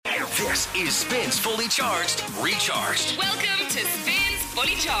This is Spins Fully Charged, Recharged. Welcome to Spins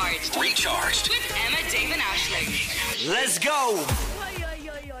Fully Charged. Recharged. With Emma, Dave and Aisling. Let's go.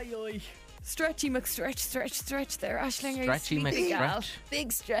 Stretchy McStretch there, Aisling. Stretchy McStretch.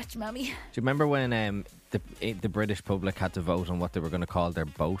 Big stretch, mammy. Do you remember when the British public had to vote on what they were going to call their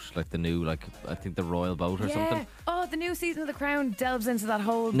boat, like the new, like I think the royal boat or something? Oh, the new season of The Crown delves into that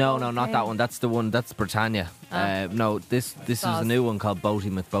whole. No, boat not thing. that one. That's the one. That's Britannia. No, this is a new one called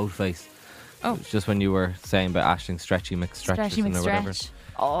Boaty McBoatface. Oh. It's just when you were saying about Aisling Stretchy McStretches Stretchy or whatever. McStretch.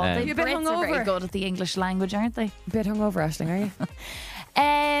 Oh, the You a bit Brits are very hungover? good at the English language, aren't they? Bit hungover, Aisling, are you?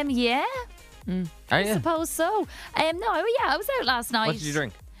 Yeah, Are I you? suppose so. I was out last night. What did you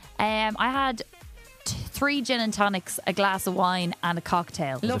drink? I had 3 gin and tonics, a glass of wine, and a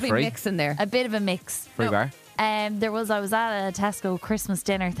cocktail. Lovely free? mix in there. A bit of a mix. Free bar? I was at a Tesco Christmas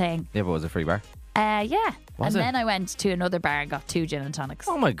dinner thing. Yeah, but was it free bar? Yeah. Was and it? then I went to another bar and got 2 gin and tonics.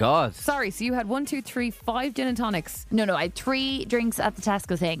 Oh my God. Sorry, so you had 1, 2, 3, 5 gin and tonics. No, I had 3 drinks at the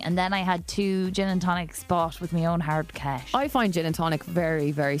Tesco thing, and then I had 2 gin and tonics bought with my own hard cash. I find gin and tonic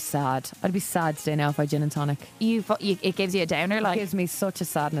very, very sad. I'd be sad today now if I had gin and tonic. It gives you a downer, It like. gives me such a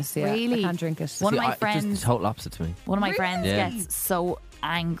sadness. Yeah, Really? I can't drink it. One of See, my Just friends, the total opposite to me. one of my friends Yeah. gets so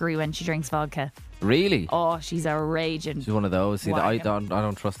angry when she drinks vodka. Really? Oh, she's a raging. She's one of those. See, I Wagga.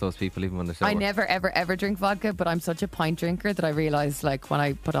 don't trust those people even when they're sober. I never, ever drink vodka, but I'm such a pint drinker that I realised, like, when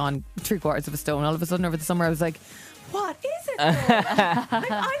I put on 3/4 of a stone, all of a sudden over the summer, I was like, what is it?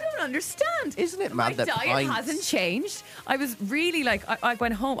 I don't understand. Isn't it My mad that diet pints- hasn't changed. I was really like, I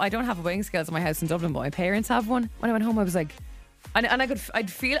went home. I don't have a weighing scales in my house in Dublin, but my parents have one. When I went home, I was like, and I could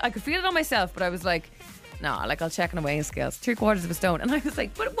feel it on myself, but I was like, no, like I'll check on a weighing scales, 3/4 of a stone, and I was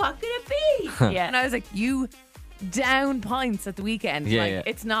like, but what could it be? Yeah. And I was like, you down pints at the weekend. Yeah, like yeah.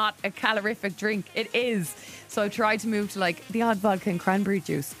 it's not a calorific drink. It is. So I tried to move to like the odd vodka and cranberry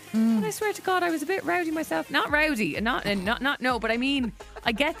juice. And I swear to God, I was a bit rowdy myself. Not rowdy, not no, but I mean,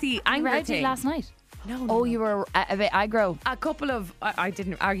 I get the You anger were out thing. last night. No, Oh, you were a bit aggro. a couple of I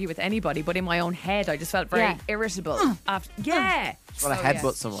didn't argue with anybody, but in my own head, I just felt very Yeah. irritable. After, yeah. Want to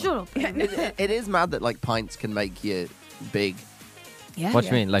headbutt someone? Shut up. It is mad that like pints can make you big. Yeah. What do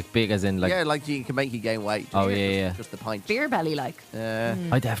you mean? Like big as in like... Yeah, like you can make you gain weight. Oh, Just- yeah. Just the pint. Beer belly, like.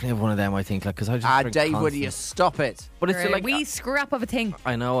 I definitely have one of them, I think, like, because I just drink Dave, would you constant. stop it? But it's Right, like... we scrap of a thing.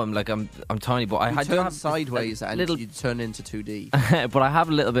 I know, I'm tiny, but I You had to turn have sideways a and little... you turn into 2D. but I have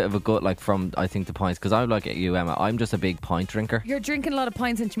a little bit of a gut, like, from, I think, the pints, because I'm like you, Emma, I'm just a big pint drinker. You're drinking a lot of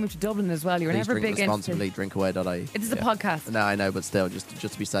pints since you moved to Dublin as well. You're Please never drink big into. responsibly. Drinkaway.ie. It is a podcast. No, I know, but still, just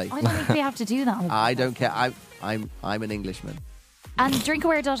to be safe. I don't think we have to do that. I don't care. I'm an Englishman. And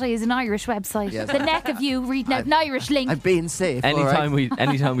drinkaware.ie is an Irish website. Yes. The neck of you reading out an Irish link. I'm being safe. all right?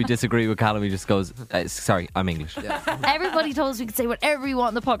 Anytime we disagree with Callum, he just goes, sorry, I'm English. Everybody told us we could say whatever we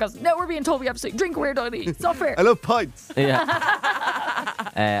want in the podcast. Now we're being told we have to say drinkaware.ie. It's not fair. I love pints. Yeah.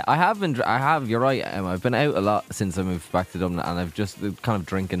 You're right, Emma. I've been out a lot since I moved back to Dublin, and I've just kind of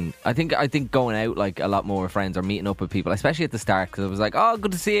drinking. I think going out like a lot more with friends or meeting up with people, especially at the start, because I was like, oh,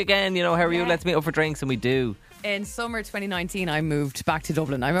 good to see you again. You know, how are you? Yeah. Let's meet up for drinks, and we do. In summer 2019, I moved back to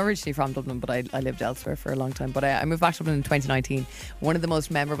Dublin. I'm originally from Dublin, but I lived elsewhere for a long time. But I moved back to Dublin in 2019. One of the most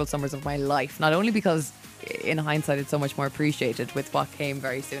memorable summers of my life. Not only because, in hindsight, it's so much more appreciated with what came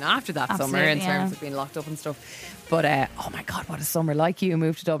very soon after that summer in Absolutely, terms yeah. of being locked up and stuff. But oh my God, what a summer! Like you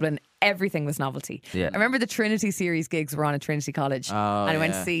moved to Dublin. Everything was novelty. Yeah. I remember the Trinity series gigs were on at Trinity College. Oh, and I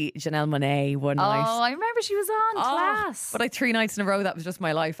went to yeah. see Janelle Monáe one night. Oh, I remember she was on Oh, class. But like 3 nights in a row, that was just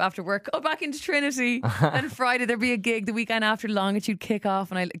my life. After work, go back into Trinity. And Friday there'd be a gig. The weekend after Longitude kicked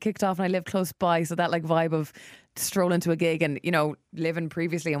off, and I lived close by, so that like vibe of stroll into a gig, and you know, living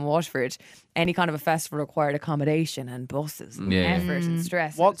previously in Waterford, any kind of a festival required accommodation and buses and Yeah. effort and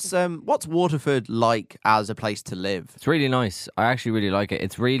stress. What's Waterford like as a place to live? It's really nice. I actually really like it.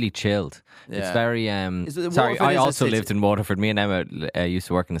 It's really chilled. It's Yeah. very. Sorry, Waterford I is a also city. lived in Waterford. Me and Emma used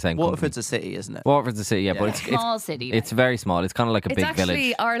to work in the same Waterford's company. a city, isn't it? Waterford's a city, yeah, but it's Small city. It's very small. It's kind of like a It's big actually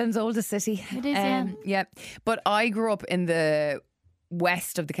village. Ireland's oldest city. It is, yeah. Yeah. But I grew up in the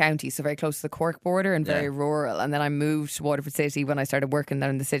west of the county, so very close to the Cork border and very Yeah. rural. And then I moved to Waterford City when I started working there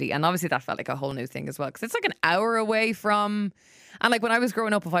in the city. And obviously that felt like a whole new thing as well, because it's like an hour away from. And like when I was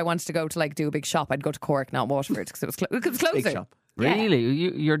growing up, if I wanted to go to like do a big shop, I'd go to Cork, not Waterford, because it was closer. Big shop. Really?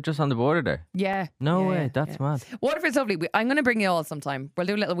 You're just on the border there? Yeah. No Yeah, way. yeah, That's yeah. mad. Waterford's lovely. I'm going to bring you all sometime. We'll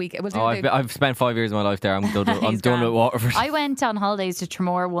do a little week. We'll do Oh, the- I've spent 5 years of my life there. I'm done He's done grand. with Waterford. I went on holidays to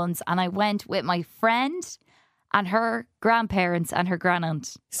Tremor once, and I went with my friend and her grandparents and her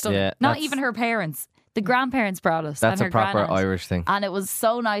grandaunt. Stunning. Yeah, Not that's- even her parents. The grandparents brought us. That's and a her proper granddad. Irish thing. And it was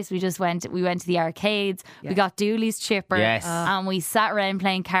so nice. We went to the arcades. Yeah. We got Dooley's chipper. Yes. And we sat around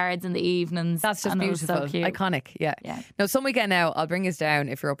playing cards in the evenings. That's just and it was beautiful. so cute. Iconic. Yeah. Yeah. No, some weekend now, I'll bring us down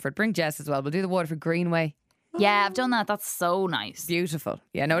if you're up for it. Bring Jess as well. We'll do the Waterford Greenway. Yeah, I've done that. That's so nice. Beautiful.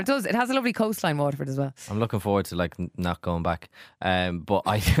 Yeah, no, it does. It has a lovely coastline, Waterford, as well. I'm looking forward to like not going back. But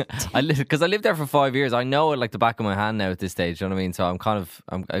because I lived there for 5 years, I know it like the back of my hand now at this stage. You know what I mean? So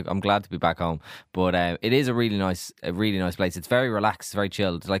I'm glad to be back home. But it is a really nice place. It's very relaxed, very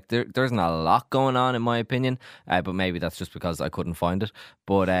chilled. Like there isn't a lot going on in my opinion. But maybe that's just because I couldn't find it.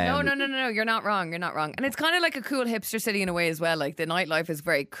 But No, you're not wrong. You're not wrong. And it's kind of like a cool hipster city in a way as well. Like the nightlife is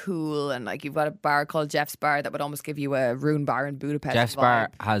very cool, and like you've got a bar called Jeff's Bar that would almost give you a ruined bar in Budapest. Jeff's vibe. Bar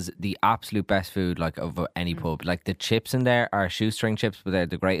has the absolute best food like of any pub. Like the chips in there are shoestring chips, but they're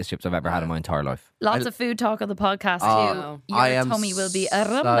the greatest chips I've ever had in my entire life. Lots of food talk on the podcast too. Your I am tummy will be so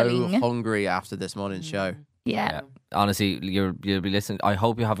rumbling. hungry after this morning show. Yeah. Honestly, you'll be listening. I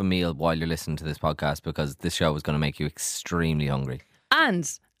hope you have a meal while you're listening to this podcast because this show is going to make you extremely hungry. And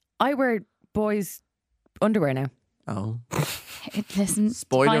I wear boys' underwear now. Oh, Listen.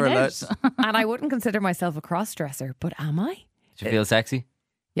 spoiler find alert! out. And I wouldn't consider myself a cross-dresser, but am I? Do you feel sexy?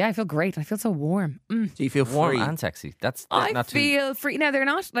 Yeah, I feel great. I feel so warm. Do you feel Warm free? and sexy. That's I not too. feel free. Now, they're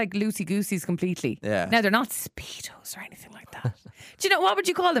not like loosey-gooseys completely. Yeah. Now, they're not Speedos or anything like that. Do you know, what would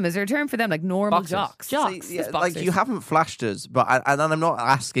you call them? Is there a term for them? Like normal Boxers. jocks? See, Jocks. yeah, Just like boxers. you haven't flashed us, but and I'm not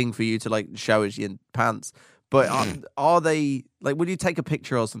asking for you to like show us your pants. But are they like? Would you take a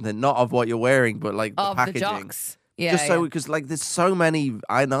picture or something? Not of what you're wearing, but like the Of packaging. the jocks. Yeah, Just so yeah. because like there's so many,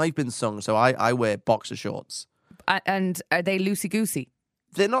 and I've been sung, so I wear boxer shorts. And are they loosey-goosey?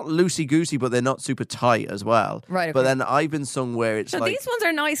 They're not loosey goosey, but they're not super tight as well. Right, But okay. then I've been sung where it's So like these ones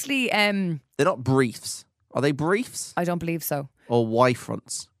are nicely, they're not briefs. Are they briefs I don't believe so. or Y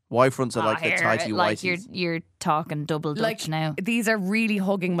fronts? Y fronts are like the tighty like whities. you're talking double Dutch Like now. these are really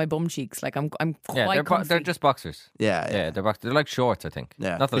hugging my bum cheeks. Like I'm quite Yeah, they're comfy. they're just boxers. Yeah, Yeah, they're like shorts, I think.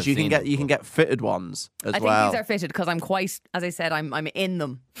 yeah. Not that Because I've you can seen get them, you can but get fitted ones as I think well. these are fitted because I'm quite, as I said, I'm in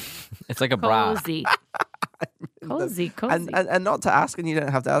them. It's like a bra. Cozy. Cozy. and not to ask, and you don't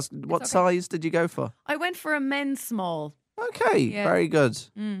have to ask. What size did you go for? I went for a men's small. Okay, Yeah. very good.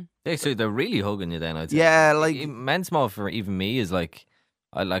 Yeah, so they're really hugging you then. I'd say. Yeah, like men's small for even me is like,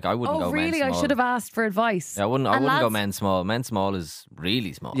 I wouldn't go Oh, men's really? small. I should have asked for advice. Yeah, I wouldn't go lads- men's small. Men's small is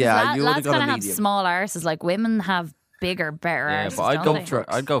really small. yeah, you would have lads got kind a of have medium. small arses. Like women have bigger, better Yeah, arses. but I'd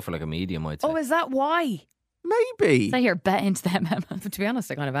don't go they? for like a medium. I'd say. Oh, is that why? Maybe. So you're bet into them, Emma. But to be honest,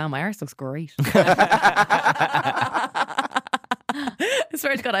 I kind of am. My arse looks great. I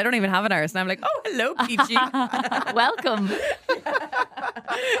swear to God, I don't even have an arse. And I'm like, oh, hello, Peachy. Welcome.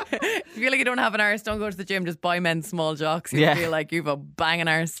 If you feel like you don't have an arse, don't go to the gym. Just buy men's small jocks. You Yeah. feel like you've a banging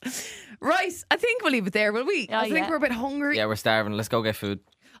arse. Right, I think we'll leave it there, will we? Yeah, I think yeah. we're a bit hungry. Yeah, we're starving. Let's go get food.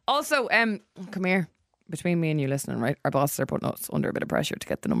 Also, come here. Between me and you listening, right? Our bosses are putting us under a bit of pressure to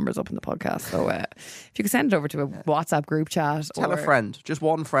get the numbers up in the podcast. So if you could send it over to a WhatsApp group chat. Tell a friend, just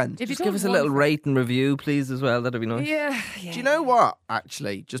one friend. If you Just told give us a one little friend- rate and review, please, as well. That'd be nice. Yeah. Do you know what?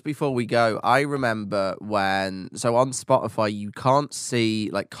 Actually, just before we go, I remember when on Spotify you can't see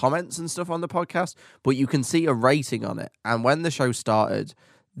like comments and stuff on the podcast, but you can see a rating on it. And when the show started,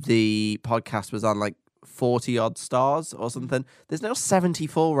 the podcast was on like 40 odd stars or something. There's now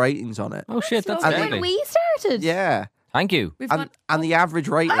 74 ratings on it. Oh shit, that's lovely. deadly. When we started. Yeah. Thank you. We've And, gone, and the average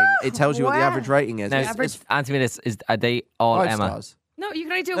rating, it tells you what the wow. average rating is. Now, It's answer me this: are they all 5 Emma? stars. no, you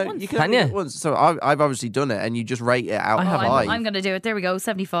can only do it No, once. you can Can only do you? it once. So I've obviously done it, and you just rate it out I of haven't. 5. I'm going to do it. There we go.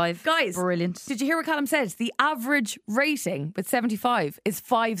 75. Guys, Brilliant. Did you hear what Callum said? The average rating with 75 is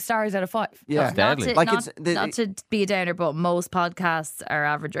 5 stars out of 5. Yeah. That's deadly. Not, to, Like not, it's the- not to be a downer, but most podcasts are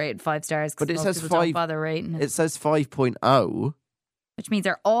average rated 5 stars. But it most says people 5 don't bother rating it, It says 5.0, which means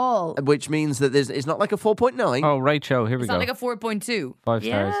they're all. which means that it's not like a 4.9. Oh, right, show. Here we It's go. not like a 4.2. 5 stars.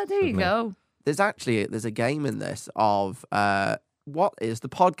 Yeah, there you submit. go. There's a game in this of what is the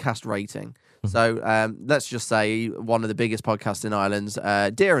podcast rating. Hmm. So let's just say one of the biggest podcasts in Ireland's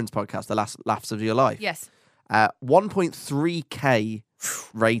Deeran's podcast, The Last Laughs of Your Life. Yes. 1.3k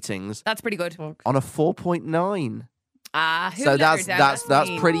ratings That's pretty good. on a 4.9. Ah, who So let her down? that's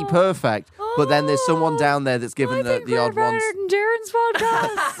mean. pretty perfect. But then there's someone down there that's given the odd ones. Darren's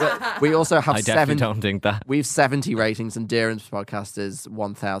podcast. We also have I definitely 7. don't think that. We have 70 ratings, and Deeran's podcast is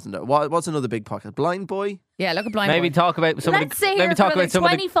 1,000. What's another big podcast? Blind Boy. Yeah, look at Blind Maybe Boy. talk about some Let's of stay the here maybe for talk another about some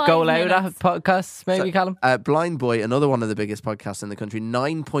of the 25 Go Louder minutes. podcasts. Maybe Callum. Blind Boy, another one of the biggest podcasts in the country,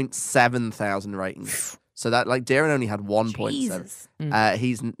 9.7 thousand ratings. So that like Darren only had 1.7. Jesus.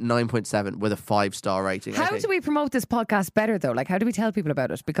 He's 9.7 with a 5-star rating. How do we promote this podcast better though? Like, how do we tell people about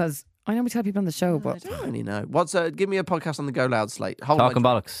it? Because I know we tell people on the show, I but don't really know. Give me a podcast on the Go Loud slate. Hold Talking my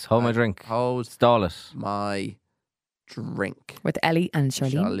bollocks. Hold my drink. Hold Stall it. my drink. with Ellie and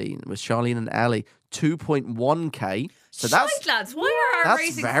Charlene. With Charlene and Ellie, 2.1k. So that's Shite, lads, why are our that's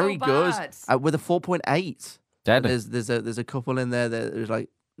ratings very so good. bad? With a 4.8. Deadly. There's a couple in there that there's like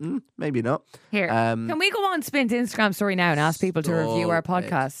maybe not. Here. Can we go on Spin's Instagram story now and ask people to review our Stall it.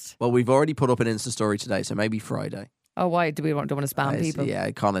 podcast? Well, we've already put up an Insta story today, so maybe Friday. Oh, why do we don't want to spam people? Yeah,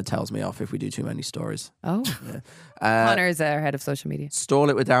 it kind of tells me off if we do too many stories. Oh, Uh, Connor is our head of social media. Stall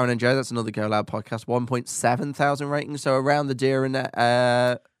It with Darren and Joe. That's another Go Loud podcast. 1.7 thousand ratings, so around the Darren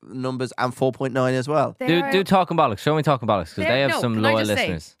numbers, and 4.9 as well. Do Talking Bollocks. Show me Talking Bollocks because they have some can I loyal just say,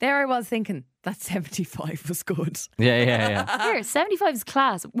 listeners. there I was thinking that 75 was good. Yeah. Here, 75 is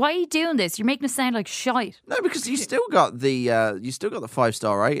class. Why are you doing this? You're making us sound like shite. No, because you still got the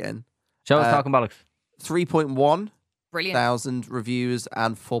 5-star rating. Show us Talking Bollocks. 3.1 Brilliant. thousand reviews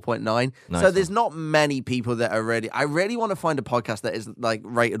and 4.9. Nice So there's not many people that are really. I really want to find a podcast that is like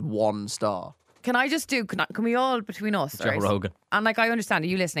rated 1 star. Can I just do? Can we all between us? Joe right? Rogan. And like I understand, are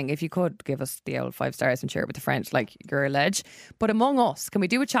you listening? If you could give us the old 5 stars and share it with a friend, like you're a ledge. But among us, can we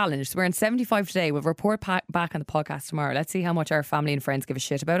do a challenge? So we're in 75 today. We'll report back on the podcast tomorrow. Let's see how much our family and friends give a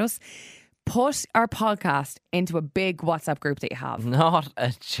shit about us. Put our podcast into a big WhatsApp group that you have. Not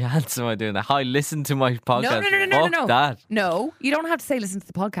a chance am I doing that. Hi, listen to my podcast. No. Fuck that. No, you don't have to say listen to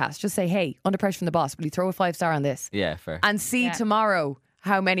the podcast. Just say, hey, under pressure from the boss, will you throw a 5-star on this? Yeah, fair. And see tomorrow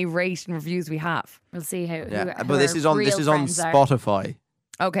how many rate and reviews we have. We'll see how. Yeah, who but this our is real on friends are. Spotify.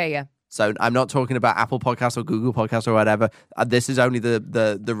 Okay, yeah. So I'm not talking about Apple Podcasts or Google Podcasts or whatever. This is only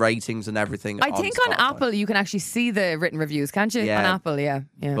the ratings and everything. I think on Spotify. Apple you can actually see the written reviews, can't you? Yeah. On Apple, yeah.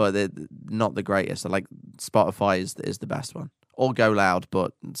 But they're not the greatest. So like Spotify is the best one. Or Go Loud,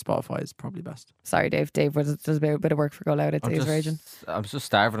 but Spotify is probably best. Sorry, Dave. Dave does a bit of work for Go Loud. I'd say he's raging. I'm just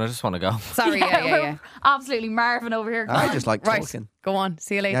starving. I just want to go. Sorry, yeah. we're absolutely Marvin over here. I just like Right, talking. go on.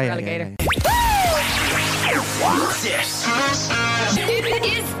 See you later, alligator. This It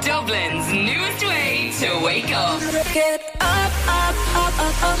is Dublin's newest way to wake up.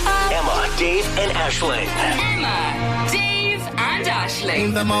 Emma, Dave, and Ashling. Emma, Dave, and Ashling.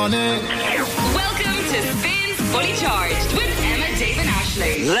 In the morning. Welcome to Spins Fully Charged with Emma, Dave, and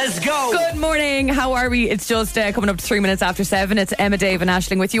Ashling. Let's go. Good morning. How are we? It's just coming up to 3 minutes after 7. It's Emma, Dave, and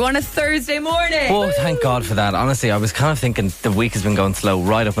Ashling with you on a Thursday morning. Oh, thank God for that. Honestly, I was kind of thinking the week has been going slow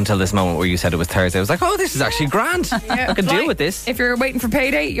right up until this moment where you said it was Thursday. I was like, oh, this is actually grand. I can deal Like, with this. If you're waiting for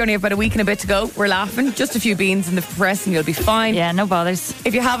payday, you only have about a week and a bit to go. We're laughing. Just a few beans in the press and you'll be fine. Yeah, no bothers.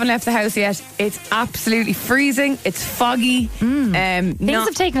 If you haven't left the house yet, it's absolutely freezing. It's foggy. Things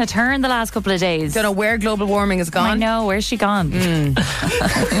have taken a turn the last couple of days. Don't know where global warming has I gone. know. Where's she gone?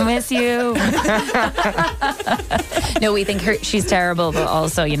 We miss you. No, we think she's terrible, but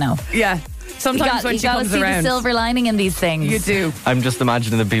also, Yeah. Sometimes when you she gotta comes see around, the silver lining in these things. you do. I'm just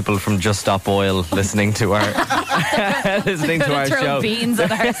imagining the people from Just Stop Oil listening to our Gonna throw show. beans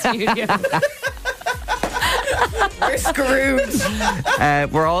at our studio. We're screwed.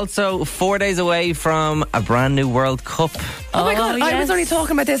 We're also 4 days away from a brand new World Cup. Oh my God, I yes. was only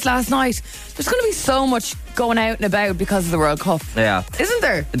talking about this last night. There's going to be so much going out and about because of the World Cup. Yeah. Isn't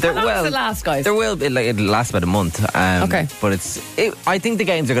there? How long does it last, guys? There will be. It'll last about a month. Okay. But I think the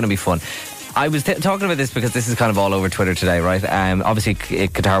games are going to be fun. I was talking about this because this is kind of all over Twitter today, right? Obviously,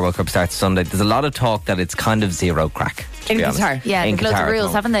 Qatar World Cup starts Sunday. There's a lot of talk that it's kind of zero crack. to In be honest. Qatar. Yeah, In they've loads Qatar of at the rules,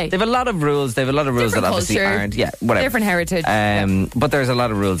 moment. haven't they? They have a lot of rules. They have a lot of rules Different that obviously culture, aren't. Yeah, whatever. different heritage. But there's a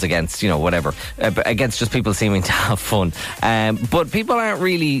lot of rules against, whatever, against just people seeming to have fun. But people aren't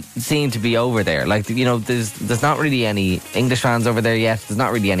really seen to be over there. Like, there's not really any English fans over there yet. There's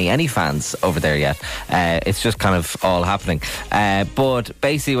not really any fans over there yet. It's just kind of all happening. But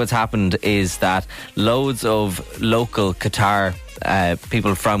basically what's happened is that loads of local Qatar,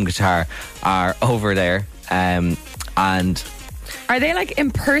 people from Qatar are over there. And Are they like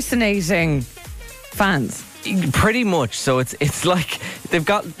impersonating fans? pretty much. So it's like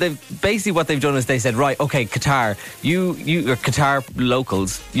they've basically what they've done is they said, right, okay, Qatar, you are Qatar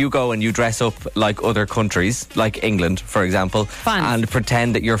locals, you go and you dress up like other countries, like England, for example, Fans. and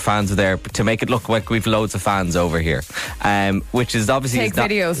pretend that your fans are there to make it look like we've loads of fans over here, which is obviously Take is not,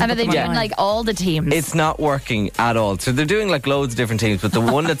 videos. And are they put them doing online. like all the teams? it's not working at all. So they're doing like loads of different teams, but the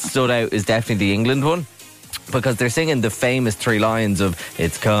one that stood out is definitely the England one. because they're singing the famous 3 lines of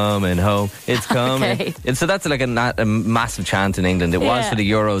 "It's coming home, it's coming." Okay. And so that's like a massive chant in England. It was Yeah. for the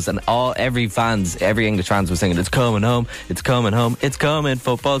Euros, and every English fans were singing "It's coming home, it's coming home, it's coming,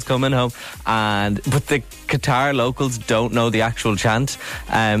 football's coming home." But the Qatar locals don't know the actual chant.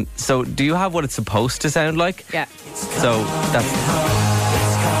 So do you have what it's supposed to sound like? Yeah. So that's.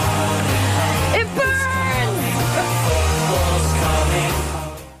 It burns.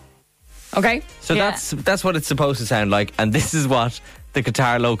 Okay. So Yeah. that's what it's supposed to sound like, and this is what the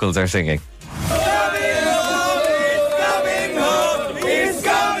Qatar locals are singing.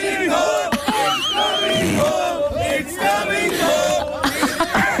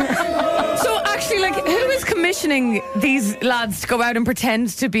 So actually, like, who is commissioning these lads to go out and pretend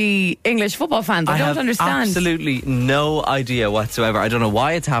to be English football fans? I don't have understand. absolutely no idea whatsoever. I don't know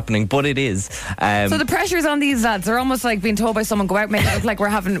why it's happening, but it is. So the pressure's on these lads. They're almost like being told by someone, go out, make it look like we're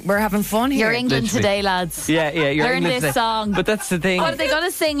having fun here. You're England Literally. today, lads. yeah, you're Learn English this today. song. But that's the thing. What are they going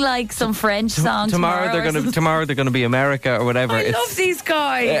to sing, like some French song tomorrow? Tomorrow they're gonna be America or whatever. I love these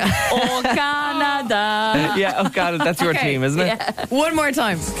guys. Oh, Canada. Yeah, oh God, that's your Okay. team, isn't it? One more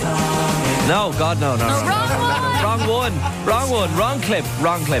time. No, God, no. wrong one. Wrong clip.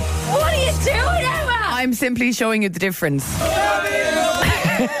 What are you doing, Emma? I'm simply showing you the difference.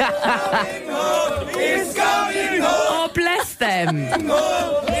 Oh, bless them.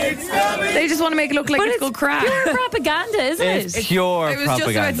 They just want to make it look like it's good crack. Pure propaganda, isn't It's it? pure I was just about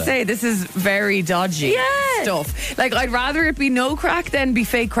propaganda. to say, this is very dodgy stuff. Like, I'd rather it be no crack than be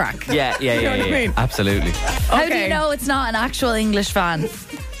fake crack. Yeah. know what I mean? Absolutely. How do you know it's not an actual English fan?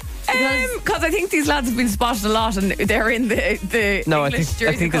 Because I think these lads have been spotted a lot and they're in the No, English I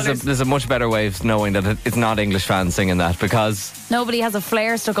jersey think colours. there's a much better way of knowing that it's not English fans singing that, because Nobody has a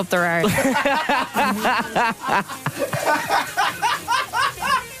flare stuck up their arse.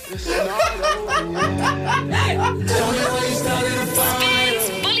 Spins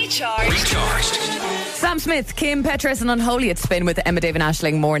Fully Charged. Recharged. Sam Smith, Kim Petras, and Unholy at Spin with Emma, Dave and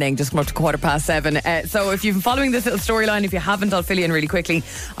Aisling morning, just come up to 7:15. So if you've been following this little storyline, if you haven't, I'll fill you in really quickly.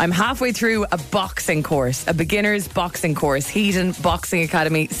 I'm halfway through a boxing course, a beginner's boxing course, Heaton Boxing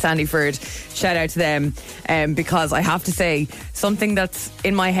Academy, Sandyford. Shout out to them, because I have to say, something that's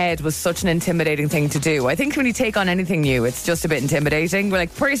in my head was such an intimidating thing to do. I think when you take on anything new, it's just a bit intimidating.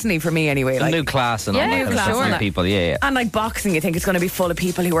 Like, personally, for me anyway. a Like, new class and all Yeah, that new kind of class stuff. and New that. people, yeah. And like boxing, you think it's going to be full of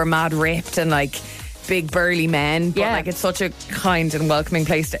people who are mad ripped and like big burly men, but Yeah. like it's such a kind and welcoming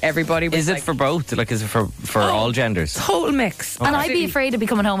place to everybody. Is it for both? Like, is it for all genders? total mix? And I'd be Absolutely. afraid of be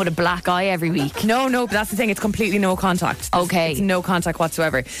coming home with a black eye every week. No, but that's the thing. It's completely no contact. Okay. It's no contact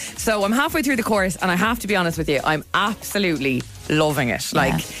whatsoever. So I'm halfway through the course, and I have to be honest with you, I'm absolutely loving it.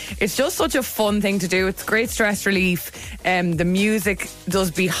 Like, it's just such a fun thing to do. It's great stress relief. The music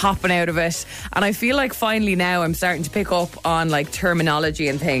does be hopping out of it, and I feel like finally now I'm starting to pick up on like terminology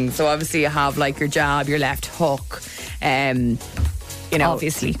and things. So obviously you have like your jab, your left hook. You know,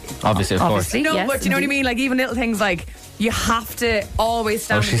 Obviously. Obviously, of course. Obviously. no, Yes, but you know what I mean. Like even little things like you have to always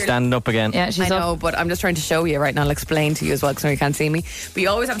stand. Oh, with she's your standing up again. Yeah, she's I up. know, but I'm just trying to show you right now. I'll explain to you as well because you can't see me. But you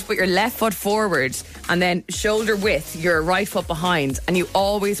always have to put your left foot forward and then shoulder width your right foot behind, and you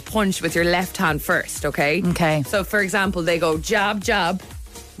always punch with your left hand first, okay? Okay. So, for example, they go jab, jab,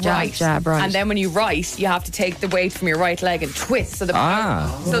 Jab, right. jab, right. And then when you right, you have to take the weight from your right leg and twist. So the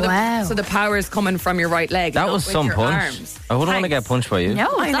Ah. Wow. so the power is coming from your right leg. That not was with some your punch. Arms. I wouldn't want to Thanks. get punched by you.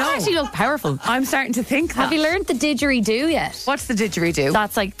 No, I that know. actually looked powerful. I'm starting to think that. Have you learned the didgeridoo yet? What's the didgeridoo?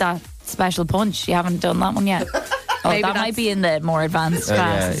 That's like that special punch. You haven't done that one yet. Oh, Maybe that that's- might be in the more advanced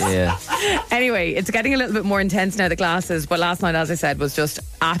classes. Yeah. Anyway, it's getting a little bit more intense now, the classes, but last night, as I said, was just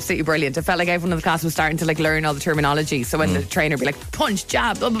absolutely brilliant. It felt like everyone in the class was starting to like learn all the terminology. So when the trainer would be like punch,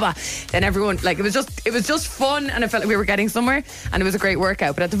 jab, blah blah blah, then everyone like it was just fun, and it felt like we were getting somewhere, and it was a great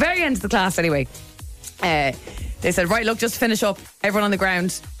workout. But at the very end of the class anyway, they said, right, look, just finish up, everyone on the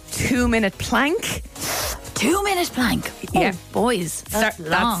ground, 2-minute plank. 2-minute plank. Yeah. Oh, boys, that's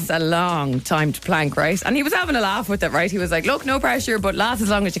long. That's a long time to plank, right? And he was having a laugh with it, right? He was like, look, no pressure, but last as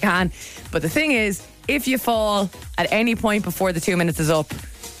long as you can. But the thing is, if you fall at any point before the 2 minutes is up,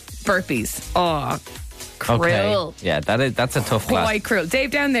 burpees. Oh, Okay. Cruel. Yeah, that's a tough class. quite cruel.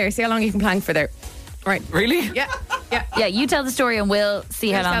 Dave, down there, see how long you can plank for there. Right. Really? Yeah. Yeah, you tell the story and we'll see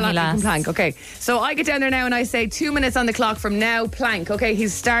how Here's long he you can lasts. plank. Okay, so I get down there now and I say 2 minutes on the clock from now, plank. Okay,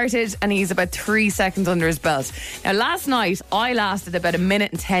 he's started and he's about 3 seconds under his belt. Now, last night I lasted about 1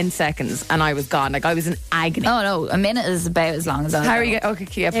 minute and 10 seconds and I was gone. Like I was in agony. Oh no, a minute is about as long as I How are you get? Okay,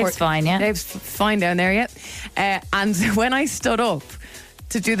 yeah, Dave's fine, yeah. Dave's fine down there, yeah. And when I stood up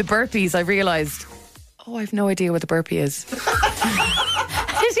to do the burpees, I realised, oh, I've no idea what the burpee is.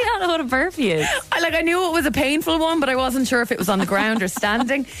 Did you not know what a burpee is. I knew it was a painful one, but I wasn't sure if it was on the ground or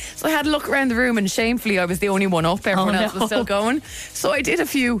standing. So I had to look around the room, and shamefully, I was the only one up. Everyone else was still going. So I did a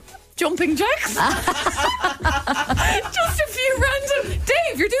few jumping jacks. Just a few random.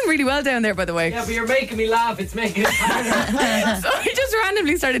 Dave, you're doing really well down there, by the way. Yeah, but you're making me laugh. It's making it harder. So I just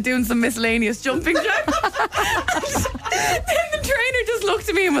randomly started doing some miscellaneous jumping jacks. And then the trainer just looked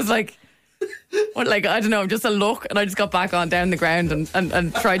at me and was like, what, like, I don't know, just a look, and I just got back on down the ground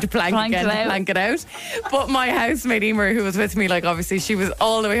and tried to plank it out. But my housemate Emer, who was with me, like, obviously she was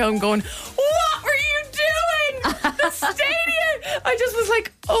all the way home going, what were you doing? The stadium. I just was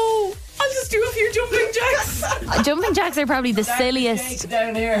like, oh, I'll just do a few jumping jacks. Jumping jacks are probably the silliest.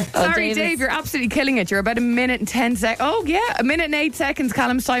 Down here. Sorry, Dave, you're absolutely killing it. You're about a minute and 10 seconds. Oh, yeah, a minute and 8 seconds.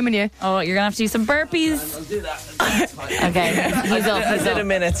 Callum's timing you. Oh, you're going to have to do some burpees. I'll do that. Okay, he's up. I did a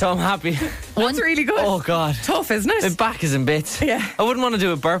minute, so I'm happy. That's really good. Oh, God. Tough, isn't My it? back is in bits. Yeah. I wouldn't want to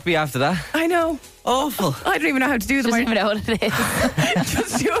do a burpee after that. I know. Awful. I don't even know how to do them. Doesn't even know what it is.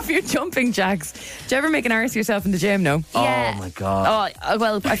 Just do a few jumping jacks. Do you ever make an arse of yourself in the gym? No. Yeah. Oh, my God. Oh,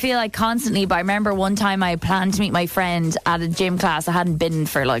 well, I feel like constantly, but I remember one time I planned to meet my friend at a gym class. I hadn't been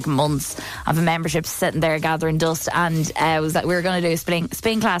for like months. I have a membership sitting there gathering dust, and was that we were going to do a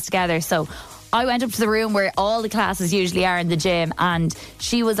spin class together. So I went up to the room where all the classes usually are in the gym, and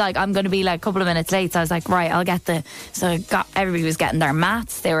she was like, I'm going to be like a couple of minutes late. So I was like, right, I'll get so everybody was getting their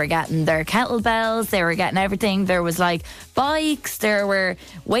mats, they were getting their kettlebells, they were getting everything. There was like bikes, there were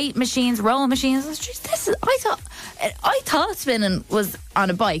weight machines, rowing machines. I was just, I thought spinning was on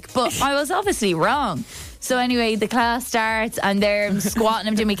a bike, but I was obviously wrong. So anyway, the class starts, and they're squatting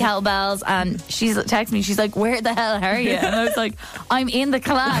and doing me kettlebells, and she's texting me, she's like, where the hell are you? And I was like, I'm in the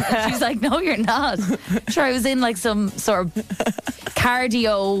class. And she's like, no, you're not. Sure, I was in like some sort of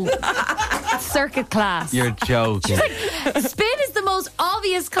cardio circuit class. You're joking. Spin is the most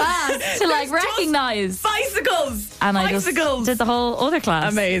obvious class to like recognise. Bicycles. And I Bicycles. just did the whole other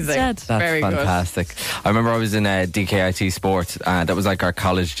class. Amazing. instead. That's Very fantastic. I remember I was in DKIT Sport, that was like our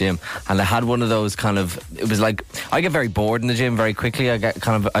college gym, and I had one of those kind of, it was like, I get very bored in the gym very quickly. I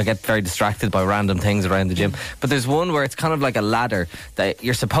get very distracted by random things around the gym. But there's one where it's kind of like a ladder that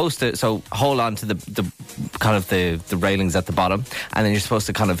you're supposed to, so hold on to the kind of the railings at the bottom, and then you're supposed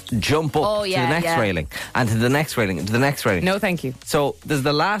to kind of jump up to the next railing, and to the next railing, and to the next railing. No, thank you. So there's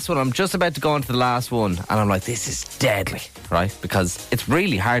the last one. I'm just about to go on to the last one, and I'm like, this is deadly, right? Because it's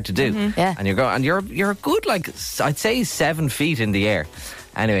really hard to do. Yeah. And you're a good, like, I'd say 7 feet in the air.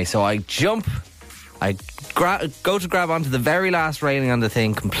 Anyway, so I jump, I go to grab onto the very last railing on the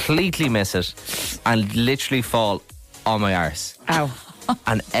thing, completely miss it, and literally fall on my arse. Ow.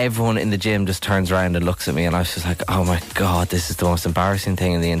 And everyone in the gym just turns around and looks at me, and I was just like, oh my God, this is the most embarrassing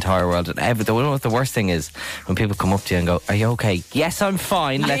thing in the entire world. And the worst thing is when people come up to you and go, are you okay? Yes, I'm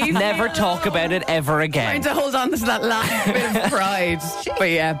fine. Let's never talk about it ever again. Trying to hold on to that last bit of pride. But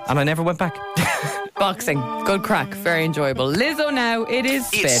yeah, And I never went back. boxing. Good crack. Very enjoyable. Lizzo now. It is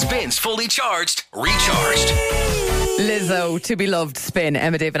It Spin. spins fully charged, recharged. Lizzo, To Be Loved, Spin.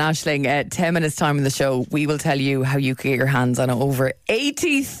 Emma, Dave and Aisling, 10 minutes time in the show, we will tell you how you can get your hands on over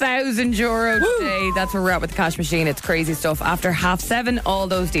 €80,000 today. That's where we're at with the cash machine. It's crazy stuff. After 7:30, all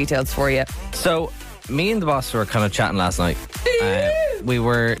those details for you. So, me and the boss were kind of chatting last night. We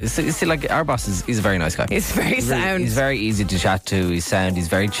were, see, like, our boss he's a very nice guy. It's very sound. He's very easy to chat to. He's sound. He's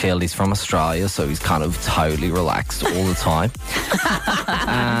very chilled. He's from Australia, so he's kind of totally relaxed all the time.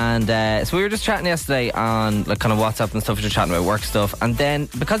 And so we were just chatting yesterday on like kind of WhatsApp and stuff. We were chatting about work stuff. And then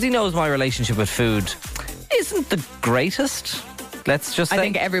because he knows my relationship with food isn't the greatest, let's just say. I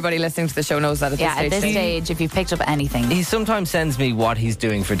think everybody listening to the show knows that at Yeah, at this this stage. stage, if you picked up anything. He sometimes sends me what he's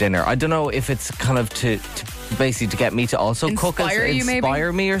doing for dinner. I don't know if it's kind of to basically to get me to also cook, Inspire you, maybe?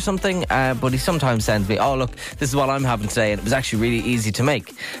 inspire me or something. But he sometimes sends me, oh look, this is what I'm having today, and it was actually really easy to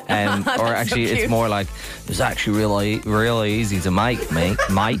make. Or actually, so cute. it's more like it was actually really easy to make, mate.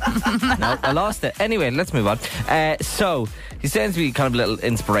 No, I lost it. Anyway, let's move on. So he sends me kind of little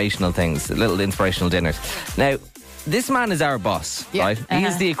inspirational things, little inspirational dinners. Now, this man is our boss, right?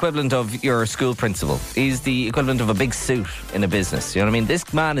 He's the equivalent of your school principal. He's the equivalent of a big suit in a business. You know what I mean?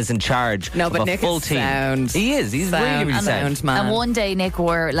 This man is in charge of but a Nick full is team. sound. He is. He's really, really sound. Sound man. And one day Nick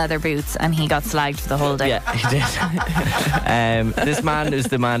wore leather boots and he got slagged for the whole day. Yeah, he did. This man is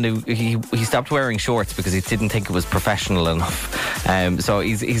the man who he stopped wearing shorts because he didn't think it was professional enough. So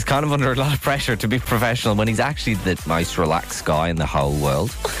he's kind of under a lot of pressure to be professional when he's actually the nice, relaxed guy in the whole world.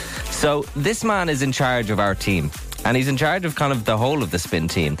 So this man is in charge of our team. And he's in charge of kind of the whole of the Spin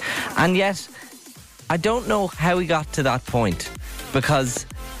team. And yet, I don't know how he got to that point. Because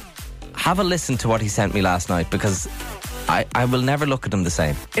have a listen to what he sent me last night. Because I will never look at him the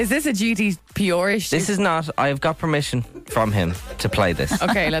same. Is this a GDPR issue? This is not. I've got permission from him to play this.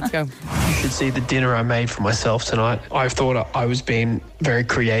 Okay, let's go. You should see the dinner I made for myself tonight. I thought I was being very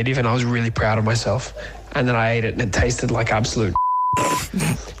creative and I was really proud of myself. And then I ate it and it tasted like absolute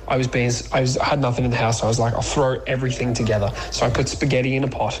I had nothing in the house. So I was like, I'll throw everything together. So I put spaghetti in a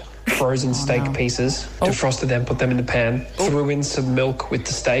pot, frozen steak pieces, defrosted them, put them in the pan, threw in some milk with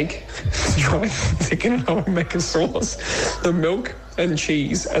the steak, tried thinking how I make a sauce, the milk and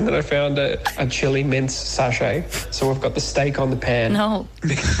cheese, and then I found a chili mince sachet. So we've got the steak on the pan. No.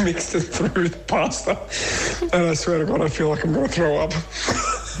 Mixed it through the pasta. And I swear to God, I feel like I'm going to throw up.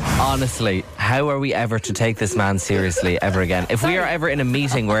 Honestly, how are we ever to take this man seriously ever again? If we are ever in a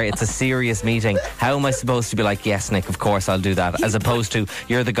meeting where it's a serious meeting, how am I supposed to be like, yes, Nick, of course I'll do that, as opposed to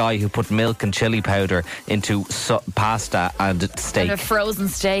you're the guy who put milk and chili powder into pasta and steak. And a frozen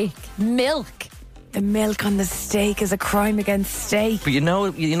steak. Milk. The milk on the steak is a crime against steak. But you know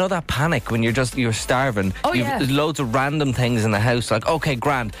that panic when you're starving. Oh, You've yeah. loads of random things in the house. Like, okay,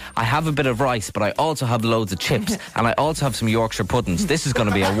 grand, I have a bit of rice, but I also have loads of chips, and I also have some Yorkshire puddings. This is going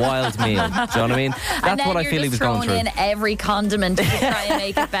to be a wild meal. Do you know what I mean? That's what I feel he was going through. And then you're just throwing in every condiment to try and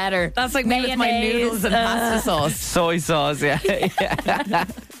make it better. That's like me with my Mayonnaise, noodles and pasta sauce. Soy sauce, yeah.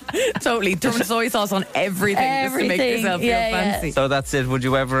 Totally. Throwing soy sauce on everything just to make Everything, yourself feel yeah, yeah. fancy. So that's it. Will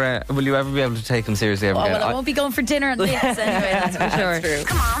you ever be able to take him seriously ever Oh, again? well, I won't be going for dinner at this anyway, that's for sure. True.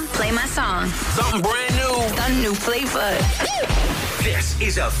 Come on, play my song. Something brand new. Got a new flavor. This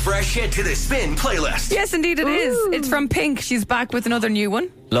is a fresh hit to the Spin playlist. Yes, indeed it is. It's from Pink. She's back with another new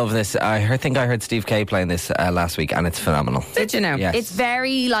one. Love this. I think I heard Steve Kay playing this last week, and it's phenomenal. Did you know? Yes. It's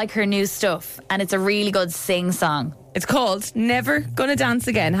very like her new stuff, and it's a really good sing song. It's called Never Gonna Dance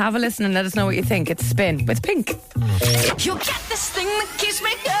Again. Have a listen and let us know what you think. It's Spin with Pink. You'll get this thing that keeps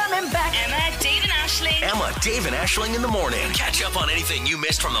me coming back. Emma, Dave and Ashling. Emma, Dave, and Ashling in the morning. Catch up on anything you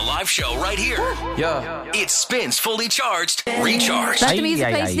missed from the live show right here. Yeah. It Spins Fully Charged, Recharged. Let the music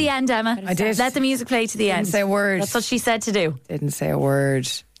Aye, play aye, to aye. the end, Emma. I did. Let the music play to the end. Didn't say a word. That's what she said to do. Didn't say a word.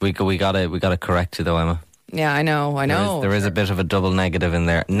 We gotta correct you though, Emma. Yeah, I know. There is a bit of a double negative in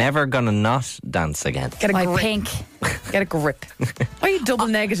there. Never gonna not dance again. Get a By grip. Pink. Get a grip. Why are you double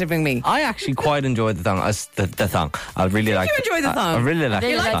negativing me? I actually quite enjoyed the thong. The thong. I really like. you enjoy the thong? I really like.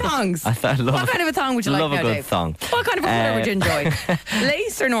 You the like thong. thongs? I love. What kind of a thong would you like love now, a good Dave? thong. What kind of a colour would you enjoy?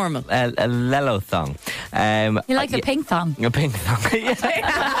 Lace or normal? A lello thong. You like the pink thong? A pink thong.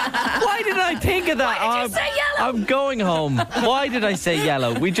 Why did I think of that? Why did you say yellow? I'm going home. Why did I say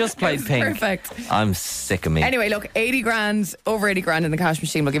yellow? We just played pink. Perfect. I'm sick of me. Anyway, look, 80 grand, over 80 grand in the cash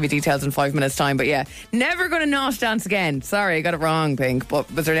machine. We'll give you details in 5 minutes' time. But yeah, never going to not dance again. Sorry, I got it wrong, Pink.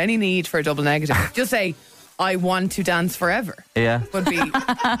 But was there any need for a double negative? Just say, I want to dance forever. Yeah. Would be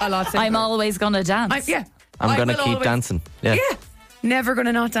a lot simpler. I'm always gonna dance. Yeah. I'm I gonna will keep always- dancing. Yeah. Yeah. Never going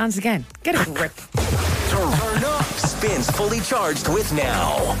to not dance again. Get a grip. Turn up. Spins Fully Charged with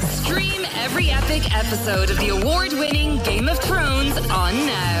Now. Stream every epic episode of the award-winning Game of Thrones on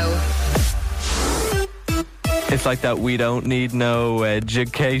Now. It's like that. We don't need no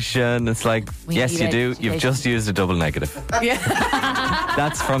education. It's like, We yes, need you do. education. You've just used a double negative. Yeah.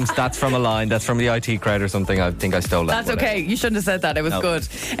 That's from a line. That's from the IT crowd or something. I think I stole that. That's okay. You shouldn't have said that. It was No. good.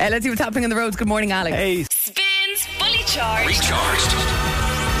 Let's see what's happening on the roads. Good morning, Alex. Hey. Spins Fully Charged. Recharged.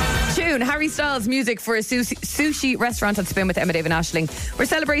 Tune Harry Styles music for a sushi restaurant on Spin with Emma, Dave and Ashling. We're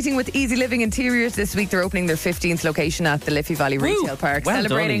celebrating with Easy Living Interiors this week. They're opening their 15th location at the Liffey Valley Retail Park. Well done,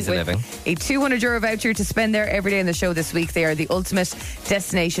 celebrating Easy with Living. a €200 voucher to spend there every day in the show this week. They are the ultimate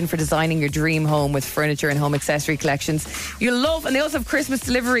destination for designing your dream home with furniture and home accessory collections you'll love. And they also have Christmas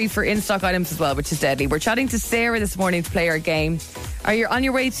delivery for in-stock items as well, which is deadly. We're chatting to Sarah this morning to play our game. Are you on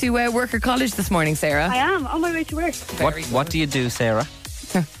your way to work or college this morning, Sarah? I am on my way to work. What do you do, Sarah?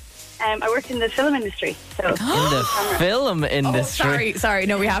 I work in the film industry. So In the film industry. Sorry.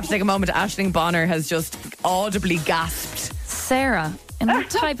 No, we have to take a moment. Aisling Bonner has just audibly gasped. Sarah, in what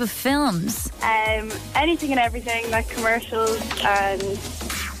type of films? anything and everything, like commercials and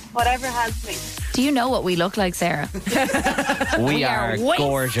whatever has me. Do you know what we look like, Sarah? We are wasted.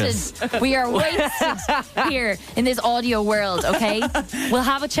 gorgeous. We are wasted here in this audio world, okay? We'll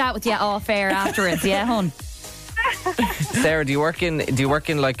have a chat with you off air afterwards, yeah, hon? Sarah, do you work in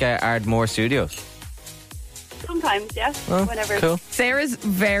like Ardmore Studios? Sometimes, yes. Oh, Whenever. cool. Sarah's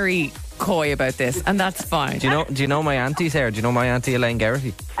very coy about this, and that's fine. Do you know my auntie, Sarah? Do you know my auntie Elaine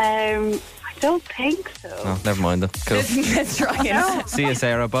Geraghty? I don't think so. Oh, never mind then. Cool. Let's try it. See you,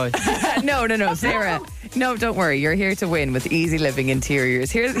 Sarah. Bye. No, Sarah. No, don't worry. You're here to win with Easy Living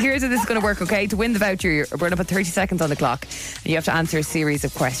Interiors. Here's how this is going to work, okay? To win the voucher, we're going to put 30 seconds on the clock. And you have to answer a series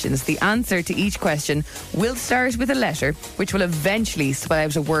of questions. The answer to each question will start with a letter, which will eventually spell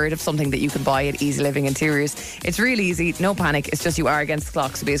out a word of something that you can buy at Easy Living Interiors. It's really easy. No panic. It's just you are against the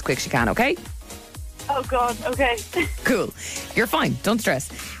clock, so be as quick as you can, okay? Oh, God. Okay. Cool. You're fine. Don't stress.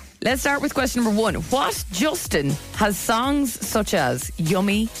 Let's start with question number 1. What Justin has songs such as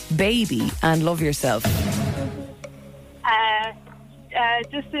Yummy, Baby, and Love Yourself?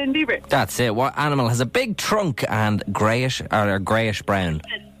 Justin Bieber. That's it. What animal has a big trunk and greyish brown?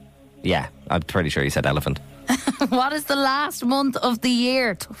 Yeah, I'm pretty sure you said elephant. What is the last month of the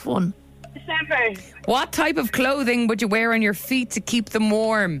year? Tough one. December. What type of clothing would you wear on your feet to keep them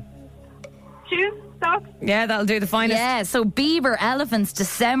warm? Shoes. Socks. Yeah, that'll do. The finest. Yeah, so Bieber, elephants,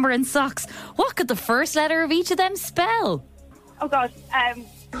 December, and socks. What could the first letter of each of them spell? Oh, God.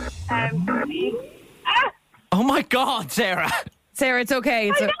 Oh my God, Sarah. Sarah, it's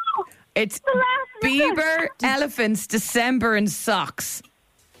okay. I know. It's The last Bieber, letter. elephants, December, and socks.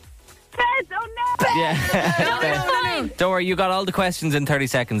 Feds. Oh, no. Yeah. Don't worry, you got all the questions in 30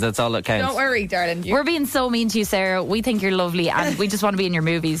 seconds. That's all that counts. Don't worry, darling. We're being so mean to you, Sarah. We think you're lovely and we just want to be in your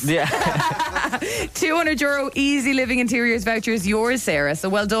movies. Yeah. €200 Easy Living Interiors voucher is yours, Sarah. So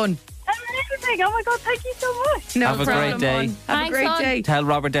well done. Amazing. Oh, my God. Thank you so much. No Have a problem, great day. hon. Have Thanks, a great hon. day. Tell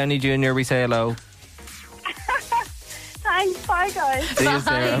Robert Downey Jr. we say hello. Thanks. Bye, guys. See you,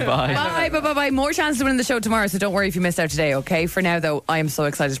 Sarah. Bye. Bye. More chance to win the show tomorrow, so don't worry if you missed out today, okay? For now, though, I am so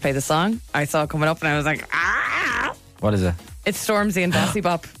excited to play the song. I saw it coming up and I was like, ah! What is it? It's Stormzy and Bossy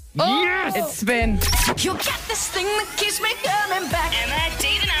Bop. Yes! It's Spin. You'll get this thing that keeps me coming back. Emma,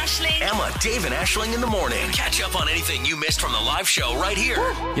 Dave, and Ashling. Emma, Dave, and Ashling in the morning. Catch up on anything you missed from the live show right here.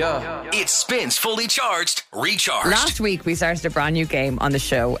 Yeah. It spins fully charged, recharged. Last week, we started a brand new game on the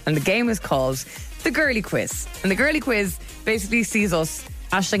show, and the game is called The Girly Quiz. And the Girly Quiz basically sees us,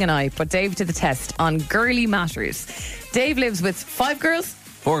 Ashling and I, put Dave to the test on girly matters. Dave lives with 5 girls?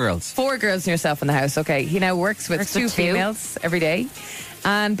 4 girls. 4 girls and yourself in the house. Okay, he now works with 2 with 2. females every day.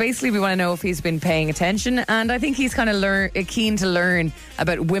 And basically, we want to know if he's been paying attention. And I think he's kind of keen to learn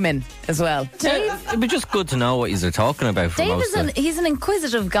about women as well. Yeah, it'd be just good to know what you're talking about for Dave most is of it. he's an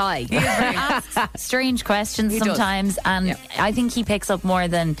inquisitive guy. He asks strange questions He does. sometimes, and Yeah. I think he picks up more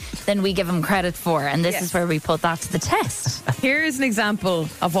than we give him credit for. And this Yes. is where we put that to the test. Here's an example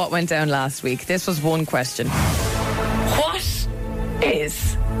of what went down last week. This was one question. What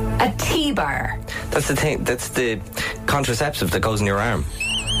is a T-bar? That's the thing. That's the contraceptive that goes in your arm.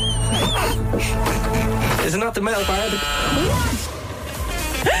 Is it not the metal bar?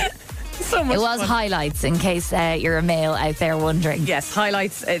 So much It was fun. highlights, in case you're a male out there wondering. Yes,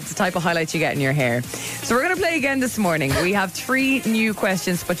 highlights. It's the type of highlights you get in your hair. So we're going to play again this morning. We have 3 new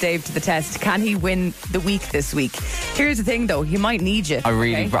questions to put Dave to the test. Can he win the week this week? Here's the thing, though. He might need you.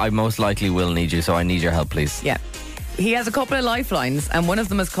 okay? I most likely will need you, so I need your help, please. Yeah. He has a couple of lifelines, and one of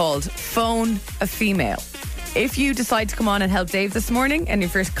them is called Phone a Female. If you decide to come on and help Dave this morning, and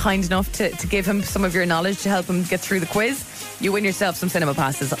if you're kind enough to give him some of your knowledge to help him get through the quiz, you win yourself some cinema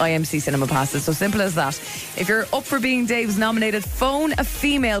passes, IMC cinema passes. So simple as that. If you're up for being Dave's nominated, phone a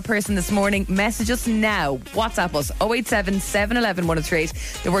female person this morning. Message us now. WhatsApp us 087 711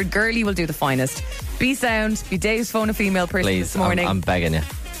 1038. The word girly will do the finest. Be sound. Be Dave's phone a female person Please, this morning. I'm begging you.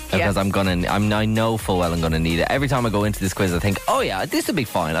 Because Yeah. I know full well I'm gonna need it. Every time I go into this quiz, I think, oh yeah, this will be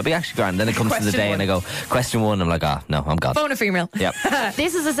fine. I'll be actually grand. Then it comes to the Question day one. and I go, question 1. I'm like, no, I'm gone. Phone a female. Yep.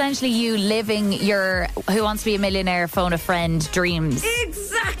 This is essentially you living your Who Wants to Be a Millionaire phone a friend dreams.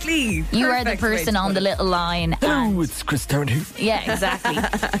 Exactly. You are the Perfect way person to on put the it. little line. Oh, it's Chris Downey. Yeah, exactly.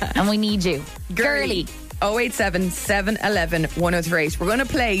 And we need you. Girly. 087 711 1038. We're going to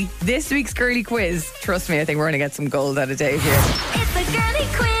play this week's girly quiz. Trust me, I think we're going to get some gold out of Dave here. It's the girly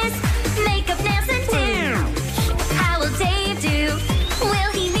quiz. Makeup, nails, and do. How will Dave do?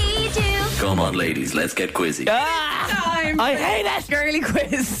 Will he need you? Come on, ladies, let's get quizzy. Time. I hate it. Girly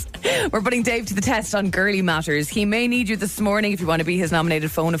quiz. We're putting Dave to the test on girly matters. He may need you this morning if you want to be his nominated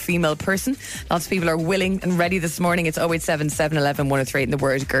phone a female person. Lots of people are willing and ready this morning. It's 087 711 1038 and the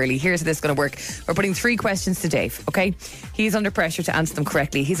word girly. Here's how this is going to work. We're putting 3 questions to Dave, okay? He's under pressure to answer them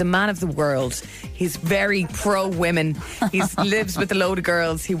correctly. He's a man of the world. He's very pro women. He lives with a load of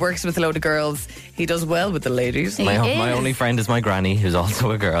girls. He works with a load of girls. He does well with the ladies. He My is. only friend is my granny, who's also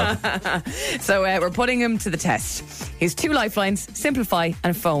a girl. So we're putting him to the test. He's 2 lifelines, simplify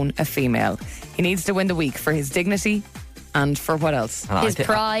and phone a female. He needs to win the week for his dignity and for what else? And His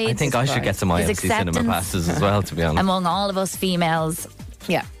pride, I think his I should get some his IMC cinema acceptance. passes as well, to be honest. Among all of us females.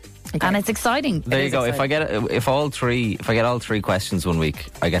 Yeah. And it's exciting. There you is go. exciting. If I get all three questions one week,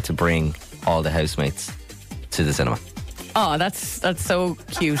 I get to bring all the housemates to the cinema. Oh, that's so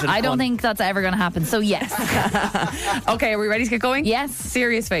cute. And I don't fun. think that's ever going to happen. So, yes. Okay, are we ready to get going? Yes.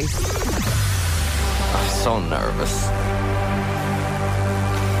 Serious face. I'm so nervous.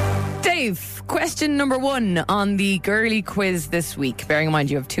 Dave, question number 1 on the girly quiz this week. Bearing in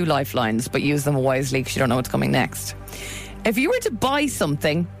mind you have 2 lifelines, but use them wisely because you don't know what's coming next. If you were to buy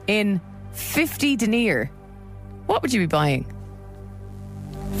something in 50 denier, what would you be buying?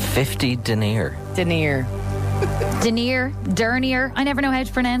 50 denier. Denier. Denier, Dernier. I never know how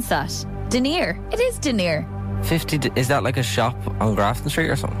to pronounce that. Denier. It is Denier. 50. Is that like a shop on Grafton Street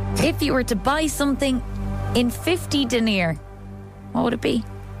or something? If you were to buy something in 50 denier, what would it be?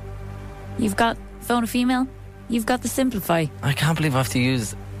 You've got phone a female. You've got the Simplify. I can't believe I have to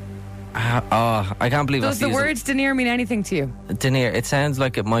use. I can't believe I have Does to the use word denier mean anything to you? denier. It sounds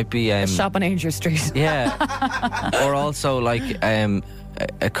like it might be. Shop on Ainger Street. Yeah. Or also like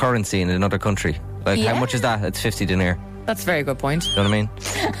a currency in another country. Like, Yeah. how much is that? It's 50 denier. That's a very good point. You know what I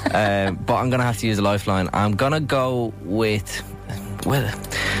mean? But I'm going to have to use a lifeline. I'm going to go with. Well,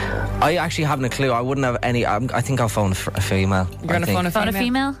 I actually haven't a clue. I wouldn't have any. I think I'll phone a female. You're going to phone a Phone a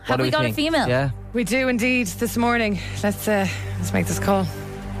female? What Have do we got think? a female? Yeah. We do indeed this morning. Let's make this call.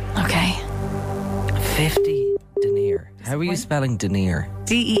 Okay. 50 denier. How are you spelling denier?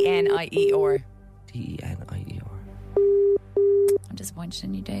 Denier. Denier. I'm disappointed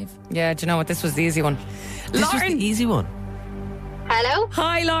in you, Dave. Yeah, do you know what? This was the easy one. This was Lauren. the easy one. Hello.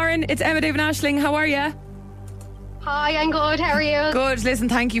 Hi, Lauren. It's Emma David Ashling. How are you? Hi, I'm good. How are you? Good. Listen,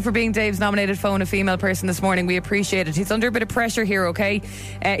 thank you for being Dave's nominated phone a female person this morning. We appreciate it. He's under a bit of pressure here, okay?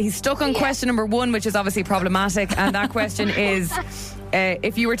 He's stuck on question number 1, which is obviously problematic. And that question is,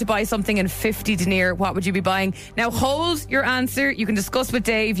 if you were to buy something in 50 denier, what would you be buying? Now, hold your answer. You can discuss with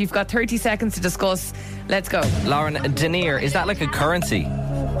Dave. You've got 30 seconds to discuss. Let's go. Lauren, denier, is that like a currency?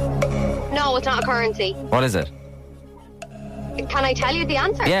 No, it's not a currency. What is it? Can I tell you the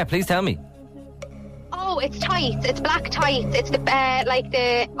answer? Yeah, please tell me. Oh, it's tights. It's black tights. It's the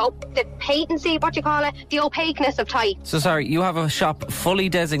the patency. What do you call it? The opaqueness of tights. So sorry, you have a shop fully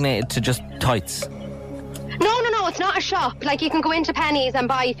designated to just tights. No, it's not a shop. Like, you can go into Pennies and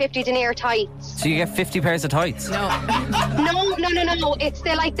buy 50 denier tights. So you get 50 pairs of tights? No. It's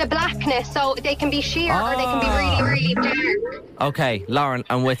the blackness. So they can be sheer or they can be really, really dark. Okay, Lauren,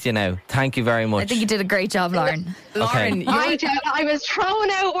 I'm with you now. Thank you very much. I think you did a great job, Lauren. Lauren, I was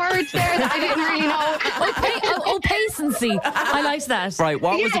throwing out words there that I didn't really know. Opacency. I liked that. Right,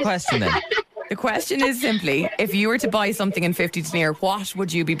 what was the question then? the question is simply, if you were to buy something in 50 denier, what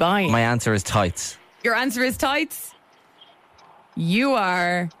would you be buying? My answer is tights. Your answer is tights. You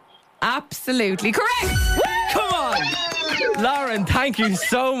are absolutely correct. Come on! Lauren, thank you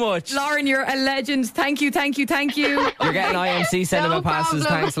so much. Lauren, you're a legend. Thank you. You're getting IMC cinema No passes.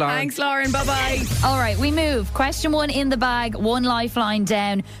 problem. Thanks, Lauren. Thanks, Lauren. Bye-bye. All right, we move. Question 1 in the bag, 1 lifeline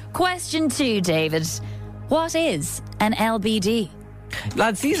down. Question 2, David. What is an LBD?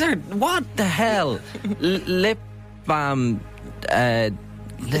 Lads, these are... What the hell? Lip balm...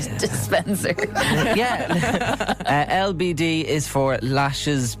 Dispenser. Yeah. LBD is for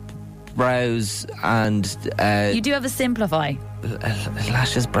lashes, brows, and You do have a Simplify.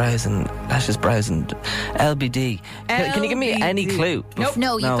 lashes, brows, and LBD. Can you give me any LBD. clue? Nope.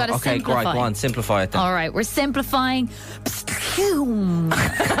 No, you've got to okay, simplify. right, go on, simplify it then. All right, we're simplifying.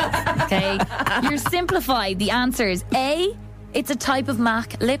 Okay, you're simplified. The answer is A, it's a type of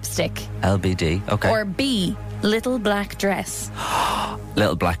MAC lipstick. LBD, okay. Or B, little black dress.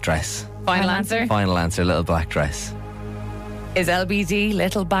 Little black dress. Final answer Final answer, little black dress. is LBD,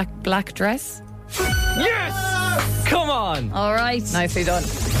 little black dress. Yes! Come on! All right. Nicely done.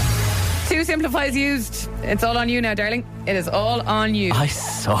 2 simplifies used. It's all on you now, darling. It is all on you. I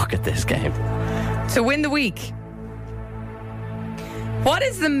suck at this game. To win the week, what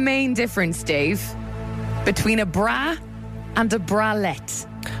is the main difference, Dave, between a bra and a bralette?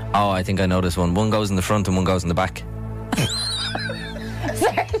 Oh, I think I know this one. One goes in the front and one goes in the back.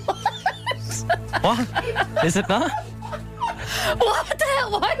 What? Is it not? What the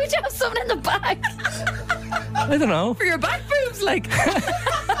hell? Why would you have someone in the back? I don't know. For your back boobs, like.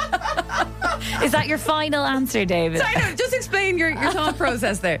 Is that your final answer, David? Sorry, no, just explain your thought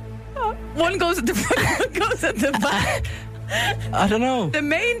process there. One goes at the front, one goes at the back. I don't know. The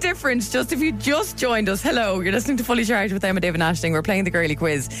main difference, just if you just joined us, hello, you're listening to Fully Charged with Emma David Ashling. We're playing the girly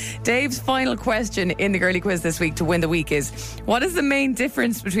quiz. Dave's final question in the girly quiz this week to win the week is, what is the main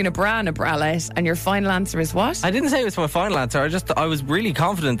difference between a bra and a bralette? And your final answer is what? I didn't say it was my final answer. I was really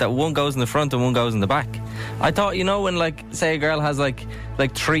confident that one goes in the front and one goes in the back. I thought, you know, when like say a girl has like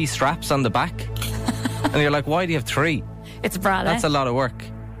 3 straps on the back, and you're like, why do you have 3? It's a bralette. That's a lot of work.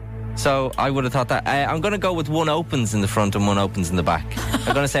 So I would have thought that. I'm going to go with one opens in the front and one opens in the back.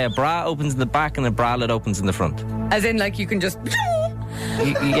 I'm going to say a bra opens in the back and a bralette opens in the front. As in, like, you can just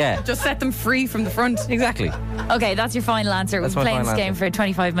Yeah. just set them free from the front. Exactly. Okay, that's your final answer. We've That's been my playing this final game for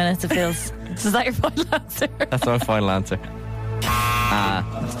 25 minutes, it feels. Is that your final answer? That's my final answer.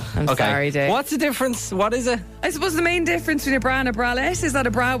 I'm Okay. sorry, Dave. What's the difference? What is it? I suppose the main difference between a bra and a bralette is that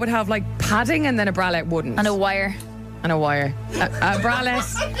a bra would have like padding and then a bralette wouldn't. And a wire. And a wire. A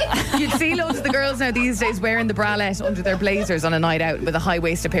bralette. You'd see loads of the girls now these days wearing the bralette under their blazers on a night out with a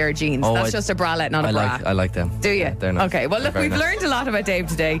high-waisted pair of jeans. Oh, That's just a bralette, not a bra. I like them. Do you? They're nice. Okay, well, They're look, very we've nice. learned a lot about Dave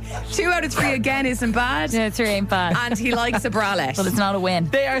today. 2 out of 3 again isn't bad. No, 3 ain't bad. And he likes a bralette. But it's not a win.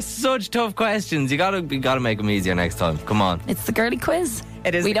 They are such tough questions. You gotta make them easier next time. Come on. It's the girly quiz.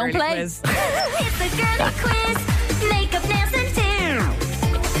 It is We the don't girly play. quiz. It's the girly quiz. Makeup, nails, and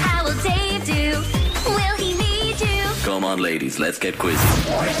tips. How will Dave do? Will he need you? Come on, ladies, let's get quizzy.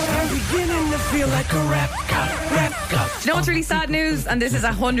 Do you know what's really sad news? And this is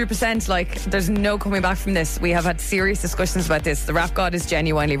 100% like, there's no coming back from this. We have had serious discussions about this. The rap god is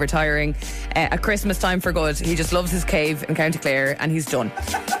genuinely retiring at Christmas time for good. He just loves his cave in County Clare and he's done.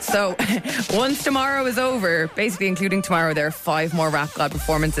 So once tomorrow is over, basically including tomorrow, there are 5 more rap god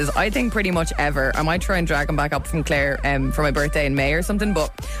performances. I think pretty much ever. I might try and drag him back up from Clare for my birthday in May or something,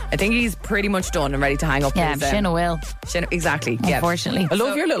 but I think he's pretty much done and ready to hang up Yeah, his... Shinna will. Exactly, yeah. Unfortunately. I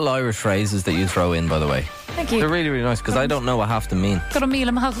love your little Irish phrases that you throw in, by the way. Thank you. They're really, really nice because I don't know what half them mean.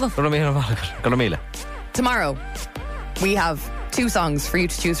 Goramila. Tomorrow, we have 2 songs for you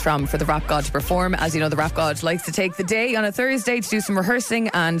to choose from for the rap god to perform. As you know, the rap god likes to take the day on a Thursday to do some rehearsing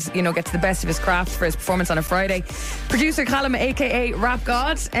and, you know, get to the best of his craft for his performance on a Friday. Producer Callum, aka Rap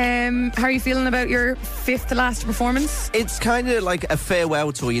God, how are you feeling about your 5th to last performance? It's kind of like a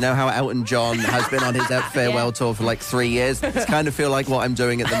farewell tour. You know how Elton John has been on his farewell tour for like 3 years? It's kind of feel like what I'm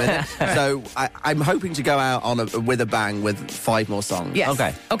doing at the minute. So I'm hoping to go out on with a bang with 5 more songs. Yes.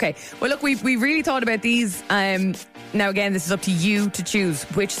 Okay. Well, look, we really thought about these. Now, again, this is up to you to choose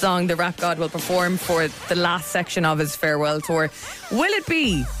which song the rap god will perform for the last section of his farewell tour. Will it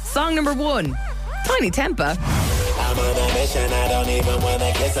be song number 1, Tiny Tempa? I'm on a mission, I don't even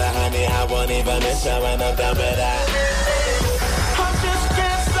wanna kiss her, honey. I won't even miss her when I'm done with her. I just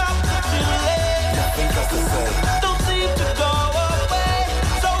can't stop the feeling. Nothing else to say. Don't seem to go away.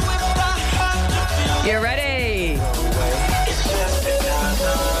 So if I have to feel You ready? it's just enough.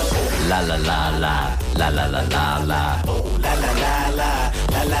 La la la la. La la la la la. La la la la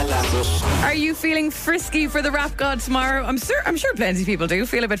la la la. Are you feeling frisky for the rap god tomorrow? I'm sure plenty of people do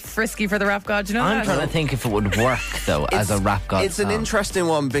feel a bit frisky for the rap god. Do you know I'm that? trying to think if it would work though as a rap god. It's an interesting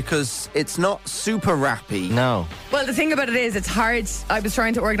one because it's not super rappy. No. Well, the thing about it is, it's hard. I was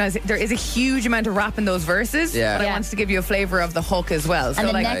trying to organise it. There is a huge amount of rap in those verses, Yeah. but I Yeah. wanted to give you a flavour of the hook as well. So, And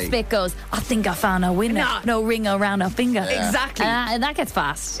the like, next bit goes, I think I found a winner. No ring around a finger. Exactly. And that gets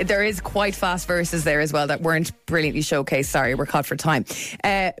fast. there is quite fast verses there as well that weren't brilliantly showcased. Sorry, we're caught for time.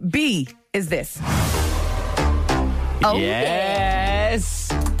 B is this. Oh, Yes.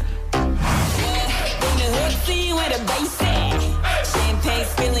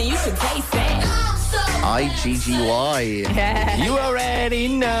 IGGY. You already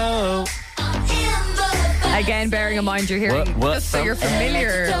know. Again, bearing in mind you're hearing, What just so from you're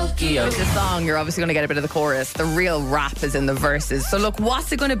familiar Tokyo. with the song, you're obviously going to get a bit of the chorus. The real rap is in the verses. So look,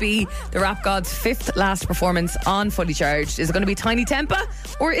 what's it going to be the rap god's 5th last performance on Fully Charged? Is it going to be Tiny Tempa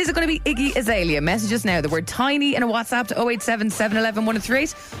or is it going to be Iggy Azalea? Message us now, the word tiny in a WhatsApp to 087 711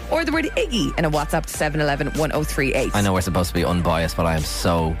 1038 or the word Iggy in a WhatsApp to 711 1038. I know we're supposed to be unbiased, but I am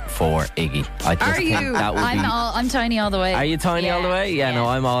so for Iggy. I just Are think you? that would be. I'm tiny all the way. Are you tiny all the way? Yeah, no,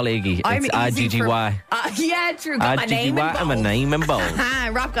 I'm all Iggy. I'm It's easy for- IGGY. Yeah, true. Got my name in IGGY and my bold. name in bold.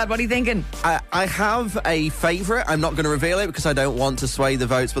 Rap God, what are you thinking? I have a favourite. I'm not going to reveal it because I don't want to sway the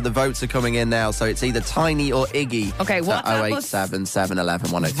votes, but the votes are coming in now, so it's either Tiny or Iggy. Okay, So WhatsApp us. 087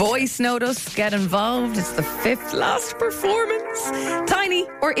 711 103. Voice note us, get involved. It's the 5th last performance. Tiny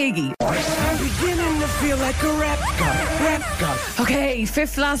or Iggy? I'm beginning to feel like a rap god. Rap god. Okay,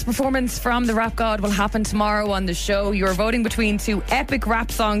 5th last performance from the Rap God will happen tomorrow on the show. You are voting between 2 epic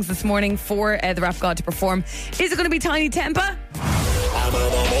rap songs this morning for the Rap God to perform. Is it going to be Tiny Tempa? I'm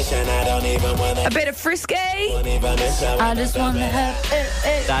on a mission, I don't even wanna. A bit of Frisky? Won't even miss her when I just I'm want to done with her.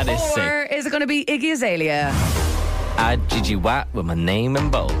 have. That is sick. Or is it going to be Iggy Azalea? IGGY with my name in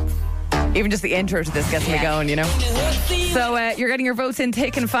bold. Even just the intro to this gets me going, you know. So you're getting your votes in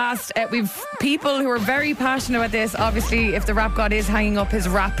thick and fast. We've people who are very passionate about this. Obviously, if the Rap God is hanging up his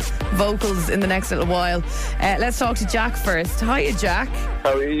rap vocals in the next little while. Let's talk to Jack first. Hiya, Jack.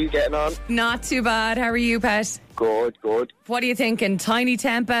 How are you getting on? Not too bad. How are you, Pet? Good. What are you thinking? Tiny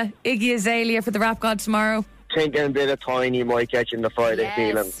Tempa, Iggy Azalea for the Rap God tomorrow? Thinking a bit of Tiny might get you in the Friday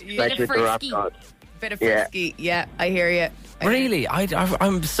feeling, especially with the Rap God. Bit of frisky. Yeah, I hear you. Really,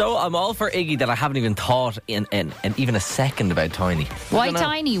 I'm all for Iggy that I haven't even thought in even a second about Tiny. Why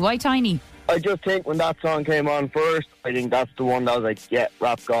Tiny? Why Tiny? I just think when that song came on first, I think that's the one that was like, yeah,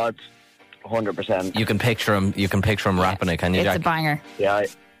 Rap God, 100%. You can picture him. You can picture him rapping it, can you, Jack? It's a banger. Yeah,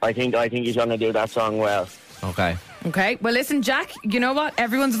 I think he's going to do that song well. Okay. Well, listen, Jack. You know what?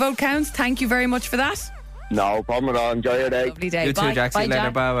 Everyone's vote counts. Thank you very much for that. No problem at all. Enjoy your day. Lovely day. You too, Jack. See you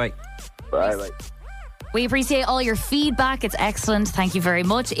later. Jack. Bye. Bye. We appreciate all your feedback. It's excellent. Thank you very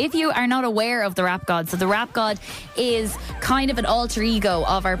much. If you are not aware of the Rap God, so the Rap God is kind of an alter ego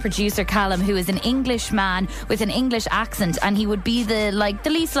of our producer Callum, who is an English man with an English accent, and he would be the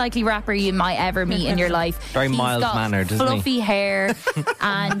least likely rapper you might ever meet in your life. Very He's mild-mannered, got isn't he? fluffy hair,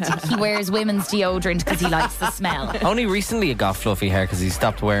 and he wears women's deodorant because he likes the smell. Only recently he got fluffy hair because he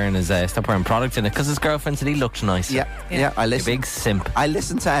stopped wearing products in it because his girlfriend said he looked nice. Yeah. I listen. A big simp. I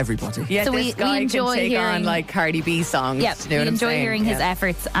listen to everybody. Yeah, So this we guy enjoy can take hearing- on like Cardi B songs. Yeah, Do you know we what I'm enjoy saying? hearing his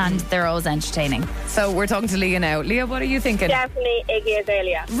efforts, and they're always entertaining. So we're talking to Leah now. Leah, what are you thinking? Definitely Iggy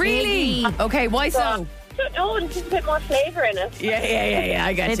Azalea. Really? Okay, why so? Oh, there's just a bit more flavour in it. Yeah,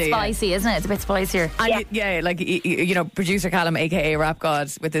 I get It's you. spicy, isn't it? It's a bit spicier. And you know, producer Callum, aka Rap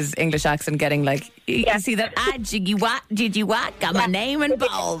God, with his English accent, getting like, you see that? Jiggy what? Did you what? Got my name and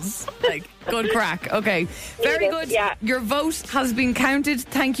balls. Like, good crack. Okay, very good. Yeah. Your vote has been counted.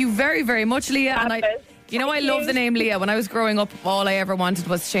 Thank you very, very much, Leah. And I Thank love you. the name Leah. When I was growing up, all I ever wanted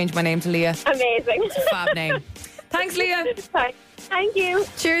was to change my name to Leah. Amazing. It's a fab name. Thanks, Leah. Thank you.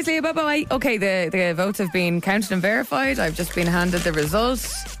 Cheers, Leah. Bye-bye. Okay, the votes have been counted and verified. I've just been handed the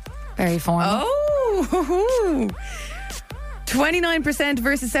results. Very formal. Oh, 29%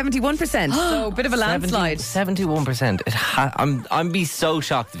 versus 71%. So a bit of a landslide. 71%. I'm be so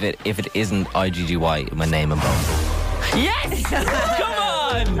shocked if it isn't IGGY in my name and both. Yes! Come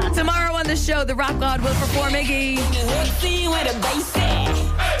on! Tomorrow on the show, the Rap God will perform Iggy.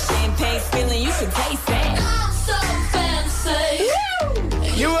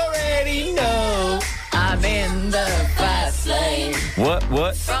 You already know I'm in the fast lane.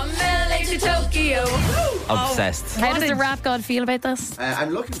 What? From LA to Tokyo. Obsessed. How does the Rap God feel about this?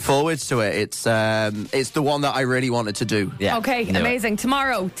 I'm looking forward to it. It's the one that I really wanted to do. Yeah. Okay, knew it. amazing.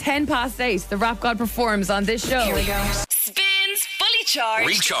 Tomorrow, 8:10, the Rap God performs on this show. Here we go. Spins Fully Charged.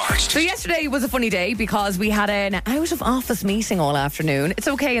 Recharged. So yesterday was a funny day because we had an out of office meeting all afternoon. It's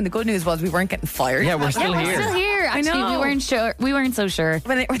okay, and the good news was we weren't getting fired. Yeah, we're still We're here. still here. Actually, know. we weren't sure. We weren't so sure.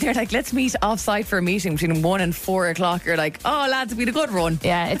 When they're like, let's meet off-site for a meeting between 1 and 4 o'clock, you're like, oh, lads, we had a good run.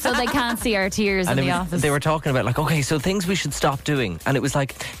 Yeah, it's so they can't see our tears And in the it was- office. they were talking about like, okay, so things we should stop doing, and it was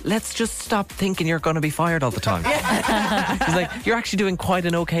like, let's just stop thinking you're going to be fired all the time. It's like you're actually doing quite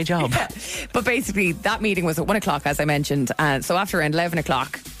an okay job. But basically, that meeting was at 1 o'clock, as I mentioned. And so after around 11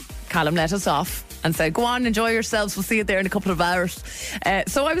 o'clock, Callum let us off and said, go on, enjoy yourselves. We'll see you there in a couple of hours.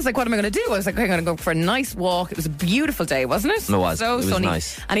 So I was like, what am I going to do? I was like, I'm going to go for a nice walk. It was a beautiful day, wasn't it? It was. So It was sunny.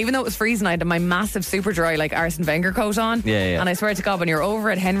 nice. And even though it was freezing, I had my massive super dry like Arsene Wenger coat on. Yeah. And I swear to God, when you're over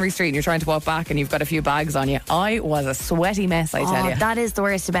at Henry Street and you're trying to walk back and you've got a few bags on you, I was a sweaty mess, I tell you. That is the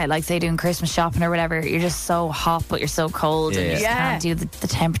worst about, like, say, doing Christmas shopping or whatever. You're just so hot, but you're so cold, and you just Yeah. can't do the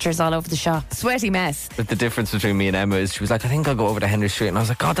temperatures all over the shop. Sweaty mess. But the difference between me and Emma is she was like, I think I'll go over to Henry Street, and I was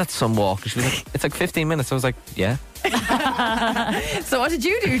like, God, that's some walk. And she was like, it's like 15 minutes. I was like, yeah. So what did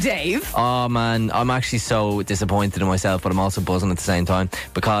you do, Dave? Oh man, I'm actually so disappointed in myself, but I'm also buzzing at the same time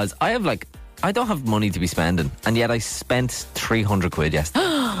because I don't have money to be spending, and yet I spent 300 quid yesterday.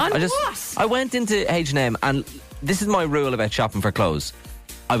 On what? I went into H&M, and this is my rule about shopping for clothes.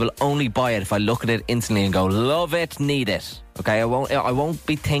 I will only buy it if I look at it instantly and go, love it, need it. Okay, I won't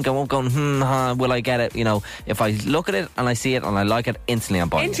go, will I get it? You know, if I look at it and I see it and I like it, instantly I'm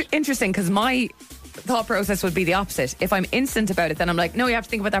buying it. Interesting, because my thought process would be the opposite. If I'm instant about it, then I'm like, no, you have to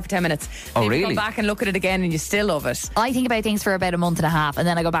think about that for 10 minutes. Oh, Then you really? Go back and look at it again and you still love it. I think about things for about a month and a half, and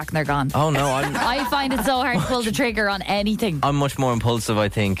then I go back and they're gone. Oh no, I find it so hard to pull the trigger on anything. I'm much more impulsive, I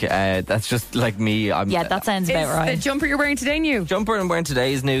think. That's just like me. Yeah, that sounds Is about right. the jumper you're wearing today new? Jumper I'm wearing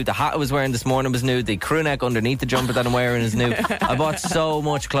today is new. The hat I was wearing this morning was new. The crew neck underneath the jumper that I'm wearing is new. I bought so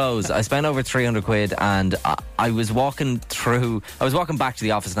much clothes. I spent over 300 quid, and I was walking back to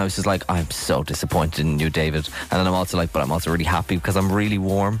the office, and I was just like, I'm so disappointed disappointed in you, David. And then I'm also like, but I'm also really happy because I'm really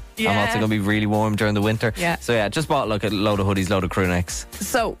warm. I'm Yeah. also going to be really warm during the winter. Yeah. So yeah, just bought like a load of hoodies, load of crew necks.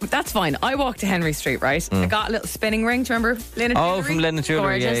 So that's fine. I walked to Henry Street, right? I got a little spinning ring. Do you remember Lynn and Oh, Jewellery? from Lennon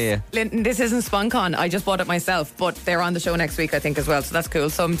Jewellery. Yeah, Gorgeous. yeah. Lynn, this isn't SpunCon. I just bought it myself, but they're on the show next week, I think, as well. So that's cool.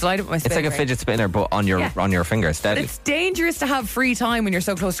 So I'm delighted with my It's spinning like a ring. fidget spinner, but on your finger. It's deadly. It's dangerous to have free time when you're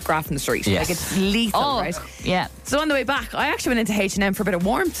so close to Grafton Street. Yes. Like it's lethal, Oh, right? yeah. So on the way back, I actually went into H&M for a bit of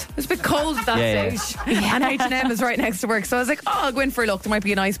warmth. It was a bit cold at that Yeah, stage. And H&M is right next to work. So I was like, oh, I'll go in for a look. There might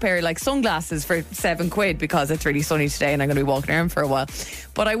be a nice pair of like sunglasses for £7 because it's really sunny today and I'm going to be walking around for a while.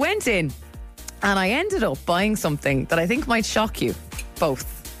 But I went in and I ended up buying something that I think might shock you both.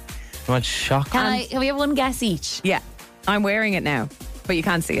 What shock? Can we have one guess each? Yeah, I'm wearing it now, but you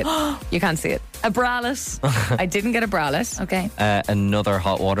can't see it. You can't see it. A bralette. I didn't get a bralette. Okay. Another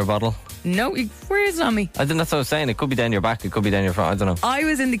hot water bottle. No, where is it on me? I think that's what I was saying. It could be down your back. It could be down your front. I don't know. I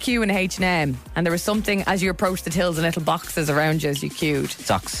was in the queue in H&M and there was something as you approach the tills and little boxes around you as you queued.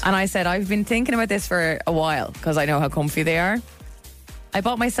 Socks. And I said, I've been thinking about this for a while because I know how comfy they are. I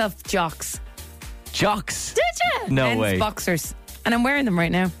bought myself jocks. Jocks. Did you? No Men's way. boxers. And I'm wearing them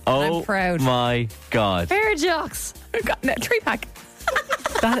right now. Oh, I'm proud. my God. Pair of jocks. I've got a 3-pack.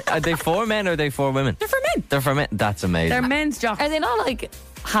 Are they for men or are they for women? They're for men. They're for men. That's amazing. They're men's jocks. Are they not like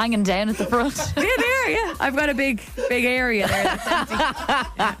hanging down at the front? Yeah, they are, yeah. I've got a big area there that's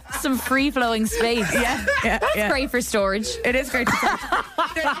empty. Some free flowing space. Yeah, That's yeah. great for storage. It is great to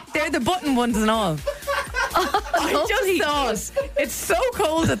see. They're the button ones and all. I just thought it's so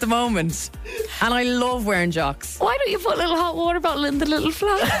cold at the moment, and I love wearing jocks. Why don't you put a little hot water bottle in the little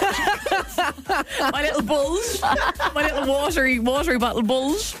flat? My little bulge, my little watery bottle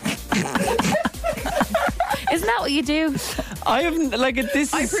bulge. Isn't that what you do? I haven't, like,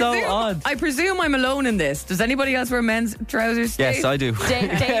 this is so odd. I presume I'm alone in this. Does anybody else wear men's trousers? Yes, Dave? I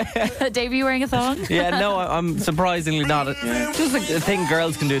do. Dave, are you wearing a thong? Yeah, no, I'm surprisingly not. Just like a thing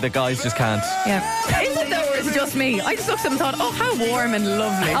girls can do that guys just can't. Yeah. Is it though, or is it just me? I just looked at them and thought, oh, how warm and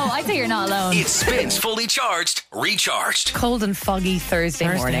lovely. Oh, I think you're not alone. It spins fully charged, recharged. Cold and foggy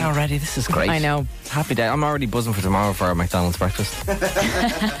Thursday morning. already. This is great. I know. Happy day. I'm already buzzing for tomorrow for our McDonald's breakfast.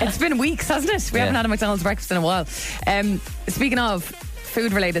 It's been weeks, hasn't it? We haven't had a McDonald's breakfast in a while. Speaking of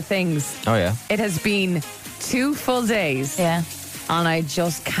food-related things, Oh, yeah. it has been 2 full days. Yeah. And I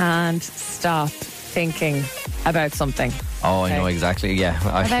just can't stop thinking about something. Oh, I know exactly. Yeah.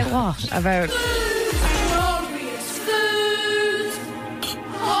 About what? About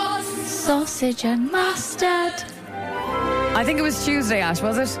Sausage and mustard. I think it was Tuesday, Ash,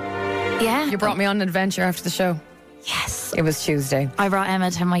 was it? Yeah. You brought me on an adventure after the show. Yes. It was Tuesday. I brought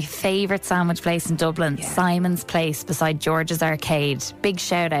Emma to my favourite sandwich place in Dublin, Simon's Place beside George's Arcade. Big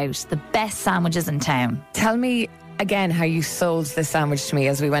shout out. The best sandwiches in town. Tell me again how you sold this sandwich to me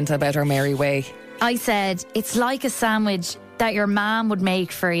as we went about our merry way. I said, it's like a sandwich that your mom would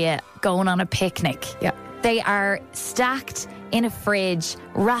make for you going on a picnic. Yeah. They are stacked in a fridge,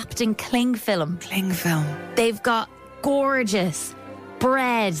 wrapped in cling film. Cling film. They've got gorgeous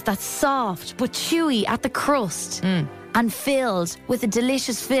bread that's soft but chewy at the crust and filled with a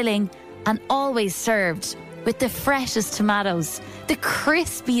delicious filling and always served with the freshest tomatoes, the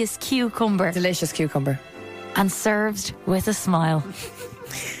crispiest cucumber, Delicious cucumber. and served with a smile.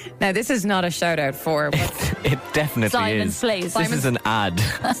 Now, this is not a shout out for. It definitely Simon's is. Place. This is an ad.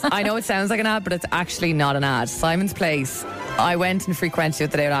 I know it sounds like an ad, but it's actually not an ad. Simon's Place. I went and frequented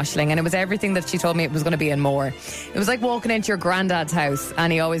it the day at Ashling, and it was everything that she told me it was going to be and more. It was like walking into your granddad's house,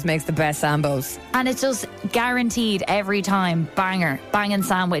 and he always makes the best sambos. And it's just guaranteed every time. Banging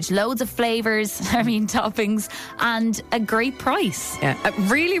sandwich. Loads of flavours, toppings, and a great price. Yeah, a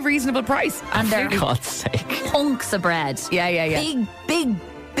really reasonable price. And they're For God's sake. hunks of bread. Yeah.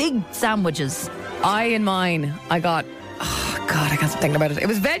 Big sandwiches. In mine, I got, oh God, I can't stop thinking about it. It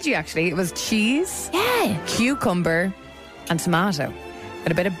was veggie, actually. It was cheese, Yeah. cucumber, and tomato.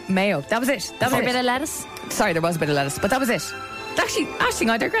 And a bit of mayo. That was it. That was Was there a it. bit of lettuce? Sorry, there was a bit of lettuce, but that was it. Actually, Ashling,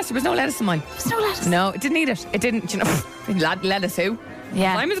 I digress. There was no lettuce in mine. There's no lettuce. No, it didn't need it. It didn't, lettuce who?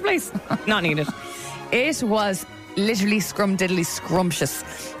 Yeah. Simon's Place. Not needed. It was literally scrumptious.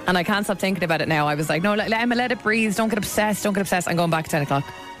 And I can't stop thinking about it now. I was like, no, Emma, let it breathe. Don't get obsessed. I'm going back at 10 o'clock.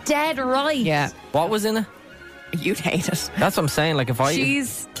 Dead right. Yeah. What was in it? You'd hate it. That's what I'm saying. Like,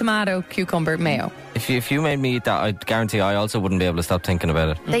 Cheese, tomato, cucumber, mayo. if you made me eat that, I guarantee I also wouldn't be able to stop thinking about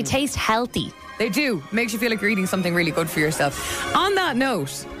it. They taste healthy. They do. Makes you feel like you're eating something really good for yourself. On that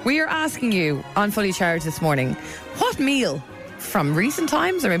note, we are asking you on Fully Charged this morning, what meal from recent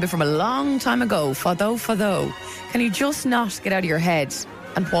times or maybe from a long time ago, fado, can you just not get out of your head,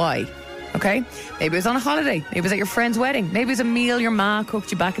 and why? Okay? Maybe it was on a holiday. Maybe it was at your friend's wedding. Maybe it was a meal your ma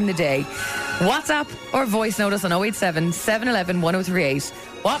cooked you back in the day. WhatsApp or voice notice on 087 711 1038.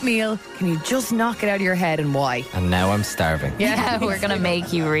 What meal can you just not get out of your head and why? And now I'm starving. Yeah, we're going to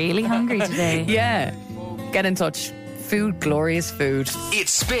make you really hungry today. Yeah. Get in touch. Food, glorious food. It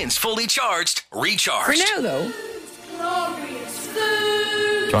spins fully charged, For recharged. now, though, Do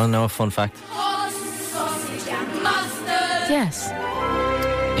you want to know a fun fact? Yes.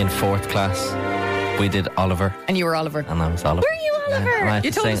 In 4th class, we did Oliver, and you were Oliver. and I was Oliver. Were you Oliver? And I had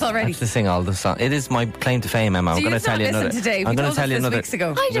You to told sing- us already. I had to sing all the songs. It is my claim to fame, Emma. I'm So going to you've tell not you another. listened today. I'm We going told to tell us you this another. weeks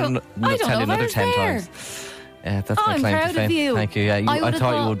ago. I don't know tell you if I another was 10 there. times. Yeah, that's Oh, my I'm claim proud to fame. of you. Thank you. Yeah, I I would've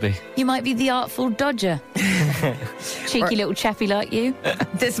thought you thought would be. You might be the artful dodger. Cheeky little chappy like you.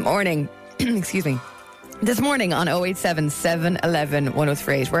 This morning, excuse me, this morning on 087 711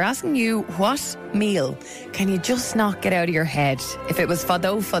 1038, we're asking you, what meal can you just not get out of your head? If it was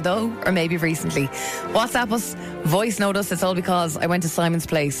fado, or maybe recently. WhatsApp us, voice note us. It's all because I went to Simon's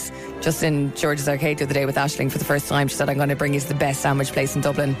Place just in George's Arcade the other day with Aisling for the first time. She said, I'm going to bring you to the best sandwich place in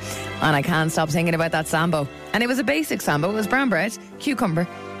Dublin. And I can't stop thinking about that sambo. And it was a basic sambo. It was brown bread, cucumber,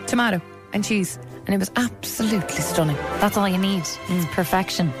 tomato and cheese. And it was absolutely stunning. That's all you need. It's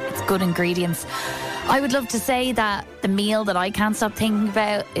perfection. It's good ingredients. I would love to say that the meal that I can't stop thinking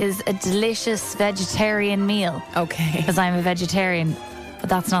about is a delicious vegetarian meal. Okay. Because I'm a vegetarian. But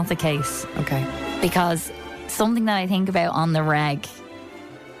that's not the case. Okay. Because something that I think about on the reg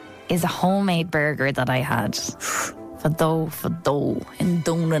is a homemade burger that I had. Fado in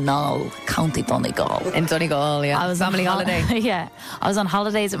Donegal, County Donegal. In Donegal, yeah. I was Family on holiday. Yeah. I was on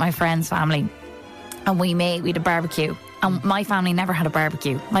holidays with my friend's family. And we had a barbecue. And my family never had a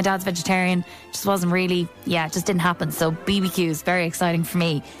barbecue. My dad's vegetarian, just wasn't really, it just didn't happen. So BBQ is very exciting for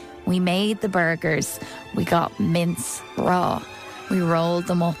me. We made the burgers. We got mince raw. We rolled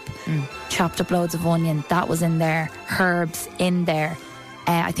them up, chopped up loads of onion. That was in there. Herbs in there.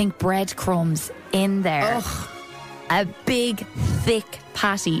 I think breadcrumbs in there. A big, thick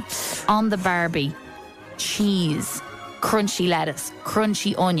patty on the Barbie. Cheese. Crunchy lettuce,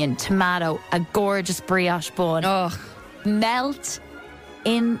 crunchy onion, tomato, a gorgeous brioche bun. Melt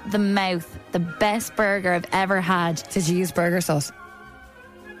in the mouth. The best burger I've ever had. Did you use burger sauce?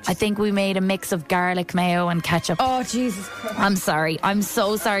 I think we made a mix of garlic mayo and ketchup. Oh, Jesus Christ. I'm sorry. I'm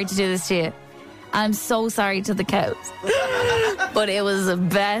so sorry to do this to you. I'm so sorry to the cows. But it was the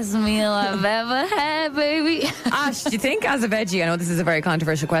best meal I've ever had, baby. Ash, do you think as a veggie, I know this is a very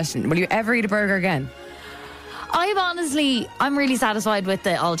controversial question, will you ever eat a burger again? I'm really satisfied with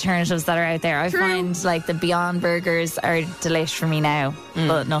the alternatives that are out there. I find like the Beyond Burgers are delish for me now,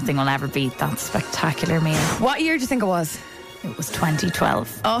 but nothing will ever beat that spectacular meal. What year do you think it was? It was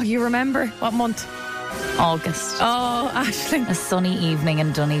 2012. Oh, you remember? What month? August. Oh, Aisling. A sunny evening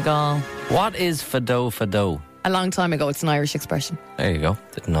in Donegal. What is fado? A long time ago. It's an Irish expression. There you go.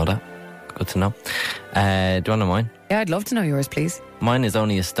 Didn't know that. Good to know. Do you want to know mine? Yeah, I'd love to know yours, please. Mine is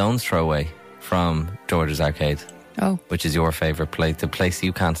only a stone's throw away from George's Arcade. Oh. Which is your favourite place, the place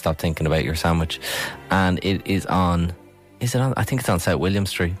you can't stop thinking about your sandwich. And it is on, I think it's on South William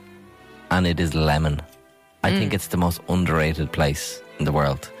Street. And it is Lemon. I think it's the most underrated place in the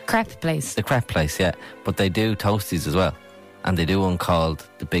world. Crepe place. The crepe place, yeah. But they do toasties as well. And they do one called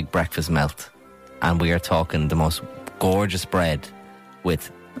the Big Breakfast Melt. And we are talking the most gorgeous bread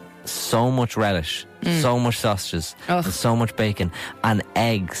with so much relish, so much sausages, and so much bacon, and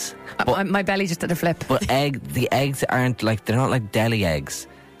eggs. But, my belly just did a flip. But the eggs aren't like, they're not like deli eggs.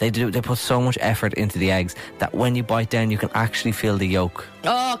 They put so much effort into the eggs that when you bite down, you can actually feel the yolk.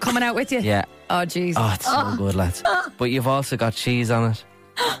 Oh, coming out with you? Yeah. Oh, jeez. Oh, it's so good, lads. But you've also got cheese on it.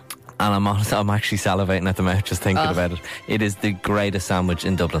 And I'm actually salivating at the mouth just thinking about it. It is the greatest sandwich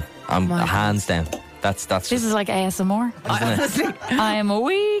in Dublin. Hands down. That's This just, is like ASMR. Honestly, I am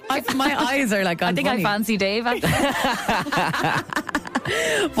awake. my eyes are like on I think funny. I fancy Dave.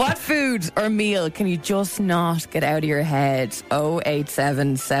 What food or meal can you just not get out of your head?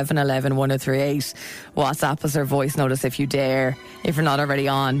 087 711 1038. WhatsApp us or voice notice if you dare. If you're not already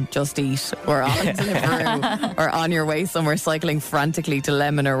on Just Eat or on Deliveroo or on your way somewhere cycling frantically to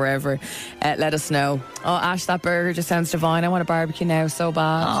Lemon or wherever, let us know. Oh, Ash, that burger just sounds divine. I want a barbecue now so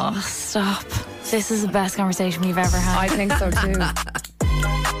bad. Oh, stop. This is the best conversation we've ever had. I think so too.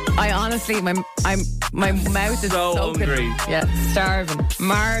 I honestly, my mouth is So hungry. Yeah, starving.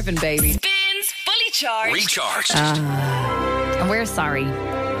 Marvin, baby. Spins fully charged. Recharged. And we're sorry.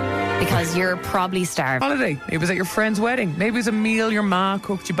 Because you're probably starved. Holiday. It was at your friend's wedding. Maybe it was a meal your ma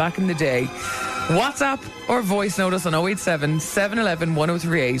cooked you back in the day. WhatsApp or voice notice on 087 711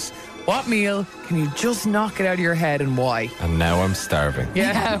 1038. What meal can you just not get out of your head and why? And now I'm starving.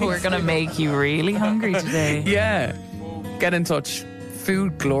 Yeah, we're going to make you really hungry today. Yeah. Get in touch.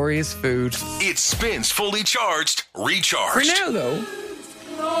 Food, glorious food. It spins fully charged, recharged. For now, though.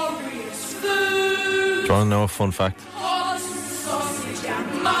 Do you want to know a fun fact?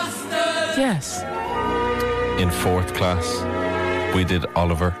 Yes. In 4th class, we did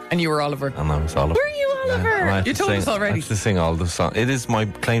Oliver. And you were Oliver. And I was Oliver. Were you Oliver? And I had You to told sing- us already. I had to sing all the songs. It is my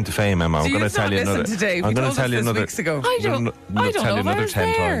claim to fame, Emma. I'm So going to you've tell not you another. listened today. I'm We going told to tell us you this another. weeks ago. I don't know tell you if I another was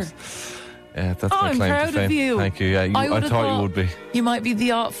 10 there. times. Yeah, that's my I'm claim proud to fame. of you. Thank you. Yeah, I would've thought you would be. You might be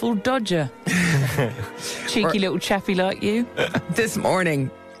the Artful Dodger. Cheeky little chappy like you. This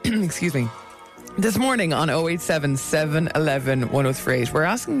morning, excuse me, this morning on 087 711 1038, we're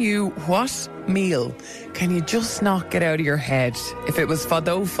asking you, what meal can you just not get out of your head? If it was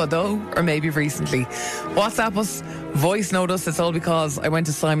fado, or maybe recently. WhatsApp us, voice note us. It's all because I went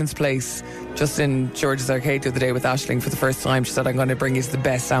to Simon's Place just in George's Arcade the other day with Aisling for the first time. She said, I'm going to bring you to the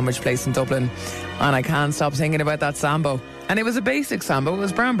best sandwich place in Dublin. And I can't stop thinking about that sambo. And it was a basic sambo. It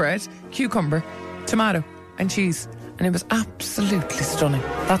was brown bread, cucumber, tomato and cheese. And it was absolutely stunning.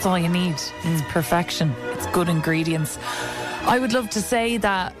 That's all you need. It's perfection. It's good ingredients. I would love to say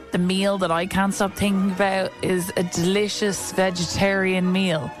that the meal that I can't stop thinking about is a delicious vegetarian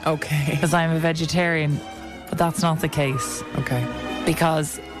meal. Okay. Because I'm a vegetarian. But that's not the case. Okay.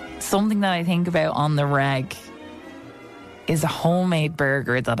 Because something that I think about on the reg is a homemade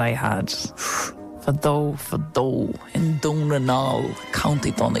burger that I had. Fado in Donegal,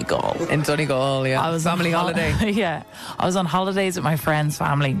 County Donegal. In Donegal, yeah. I was family on holiday. Yeah. I was on holidays with my friend's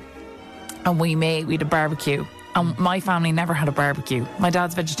family and we had a barbecue. And my family never had a barbecue. My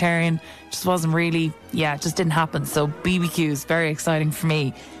dad's vegetarian, just wasn't really, it just didn't happen. So BBQ is very exciting for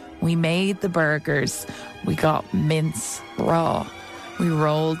me. We made the burgers. We got mince raw. We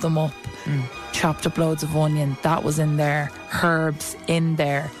rolled them up, chopped up loads of onion. That was in there. Herbs in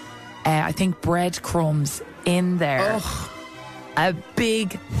there. I think breadcrumbs in there. Ugh. A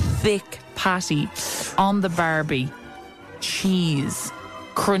big, thick patty on the Barbie. Cheese,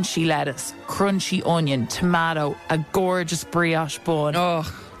 crunchy lettuce, crunchy onion, tomato, a gorgeous brioche bun. Oh,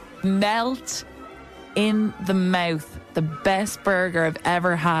 Melt in the mouth. The best burger I've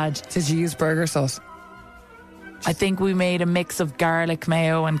ever had. did you use burger sauce? I think we made a mix of garlic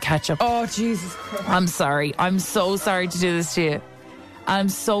mayo and ketchup. Oh, Jesus Christ. I'm sorry. I'm so sorry to do this to you. I'm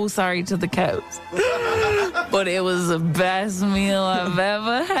so sorry to the cows. But it was the best meal I've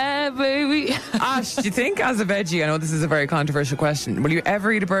ever had, baby. Ash, do you think as a veggie, I know this is a very controversial question, will you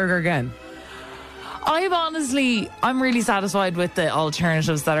ever eat a burger again? I'm really satisfied with the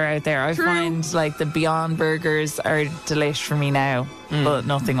alternatives that are out there. I find like the Beyond Burgers are delish for me now, but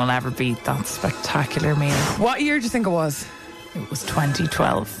nothing will ever beat that spectacular meal. What year do you think it was? It was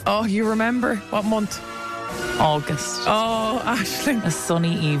 2012, Oh, you remember? What month? August. Oh, Aisling. A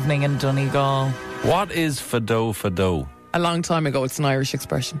sunny evening in Donegal. What is fado? A long time ago, it's an Irish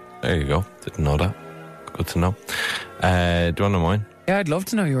expression. There you go. Didn't know that. Good to know. Do you want to know mine? Yeah, I'd love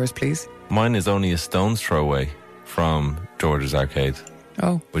to know yours, please. Mine is only a stone's throw away from George's Arcade.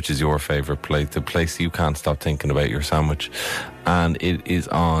 Oh. Which is your favourite place, the place you can't stop thinking about your sandwich. And it is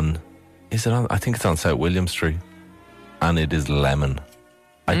on, I think it's on South William Street. And it is lemon.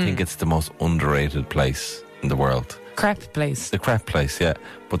 I think it's the most underrated place in the world. Crepe place. The crepe place, yeah.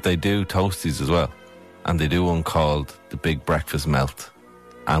 But they do toasties as well. And they do one called the Big Breakfast Melt.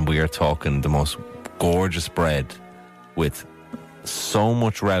 And we are talking the most gorgeous bread with so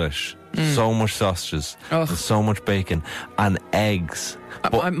much relish, so much sausages, and so much bacon, and eggs.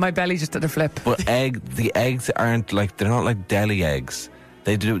 My belly just did a flip. But the eggs aren't like, they're not like deli eggs.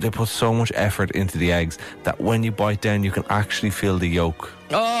 They put so much effort into the eggs that when you bite down, you can actually feel the yolk.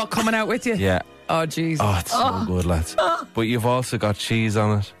 Oh, coming out with you? Yeah. Oh, jeez. Oh, it's so good, lads. But you've also got cheese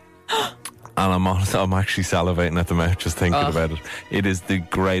on it. And I'm actually salivating at the mouth just thinking about it. It is the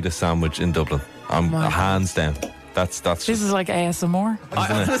greatest sandwich in Dublin. Hands down. That's This just, is like ASMR.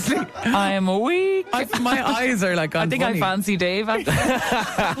 Honestly, I am weak. my eyes are like on I think funny. I fancy Dave.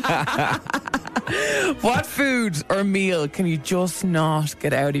 What food or meal can you just not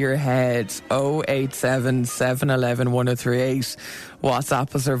get out of your head? 087 711 1038.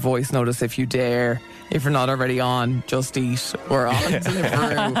 WhatsApp us or voice notice if you dare. If you're not already on Just Eat or on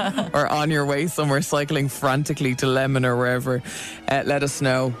Deliveroo or on your way somewhere cycling frantically to Lemon or wherever, let us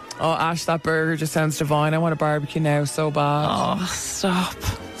know. Oh, Ash, that burger just sounds divine. I want a barbecue now so bad. Oh, stop.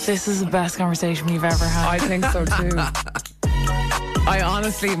 This is the best conversation we've ever had. I think so too. I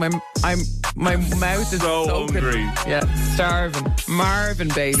honestly, my mouth is so so hungry. Yeah, starving. Marvin,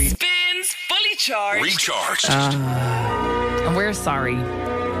 baby. Spins Fully Recharged. And we're sorry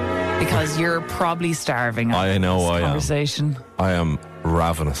because you're probably starving. I know this I am. conversation. I am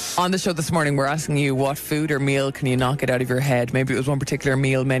ravenous. On the show this morning, we're asking you what food or meal can you not get out of your head? Maybe it was one particular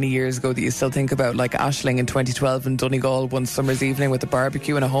meal many years ago that you still think about, like Aisling in 2012 in Donegal one summer's evening with a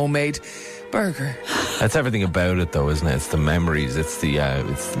barbecue and a homemade burger. That's everything about it, though, isn't it? It's the memories. It's the,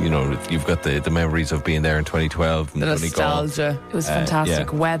 it's you've got the memories of being there in 2012. The nostalgia. It was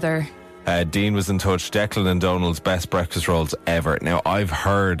fantastic weather. Dean was in touch. Declan and Donald's best breakfast rolls ever. Now, I've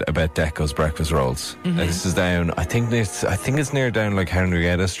heard about Decco's breakfast rolls. This is down, I think it's near down like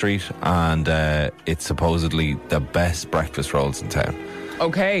Henrietta Street, and it's supposedly the best breakfast rolls in town.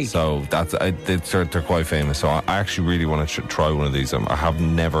 Okay. So that's they're quite famous. So I actually really want to try one of these. I have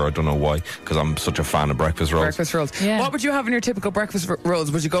never. I don't know why, because I'm such a fan of breakfast rolls. Breakfast rolls. Yeah. What would you have in your typical breakfast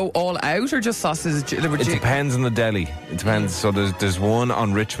rolls? Would you go all out or just sausage? It depends on the deli. It depends. So there's one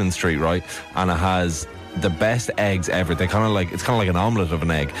on Richmond Street, right, and it has the best eggs ever. It's kind of like an omelette of an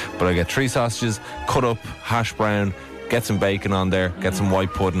egg, but I get 3 sausages cut up, hash brown. Get some bacon on there, get some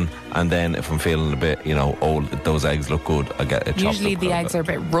white pudding, and then if I'm feeling a bit, those eggs look good, I get it chopped Usually up the eggs are a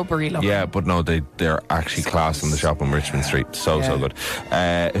bit rubbery looking. Yeah, but no, they're actually class in the shop on Richmond Street. So good.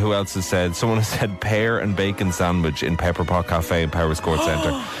 Who else has said? Someone has said pear and bacon sandwich in Pepper Pot Cafe in Powers Court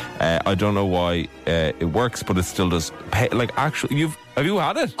Centre. I don't know why it works, but it still does. Have you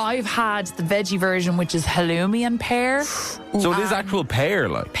had it? I've had the veggie version, which is halloumi and pear. So it is actual pear,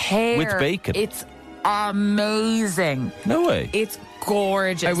 like pear with bacon. It's amazing. No way. It's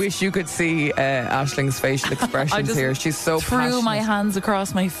gorgeous. I wish you could see Aisling's facial expressions here. She's so threw passionate. my hands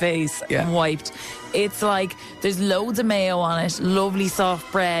across my face and wiped. It's like there's loads of mayo on it, lovely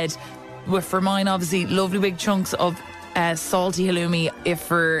soft bread. For mine, obviously, lovely big chunks of salty halloumi. If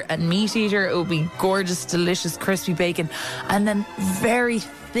for a meat eater, it would be gorgeous, delicious, crispy bacon, and then very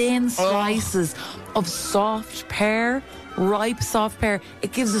thin slices of soft pear, ripe soft pear.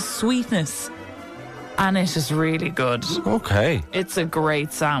 It gives a sweetness. And it is really good. Okay. It's a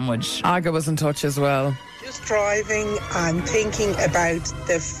great sandwich. Aga was in touch as well. Just driving and thinking about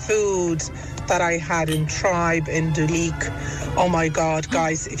the food that I had in Tribe in Duleek. Oh my God,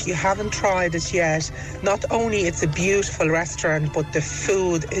 guys, if you haven't tried it yet, not only it's a beautiful restaurant, but the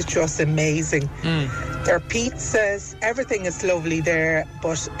food is just amazing. Their pizzas, everything is lovely there,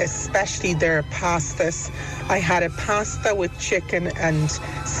 but especially their pastas. I had a pasta with chicken and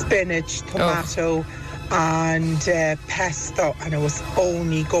spinach, tomato, and pesto, and it was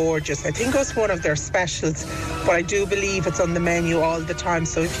only gorgeous. I think it was one of their specials, but I do believe it's on the menu all the time.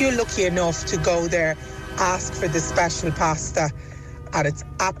 So if you're lucky enough to go there, ask for the special pasta, and it's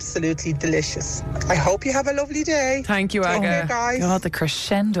absolutely delicious. I hope you have a lovely day. Thank you, Aga. Okay, guys. God, the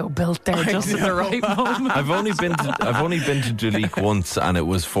crescendo built there just at the right moment. I've only been to Duleek once, and it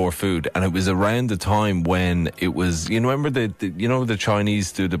was for food, and it was around the time when it was. You remember the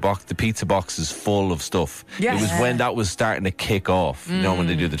Chinese do the pizza boxes full of stuff. Yes. It was when that was starting to kick off. You know, when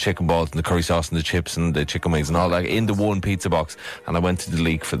they do the chicken balls and the curry sauce and the chips and the chicken wings and all that in the one pizza box. And I went to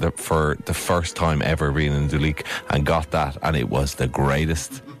Duleek for the first time ever being in Duleek and got that, and it was the greatest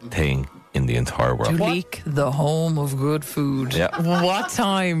thing in the entire world. Duleek, the home of good food. Yeah. What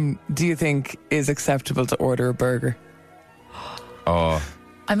time do you think is acceptable to order a burger? Oh.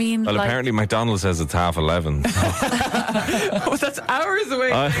 I mean, Well, apparently McDonald's says it's 11:30. Oh, that's hours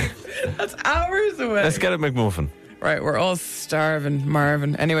away. That's hours away. Let's get a McMuffin. Right, we're all starving,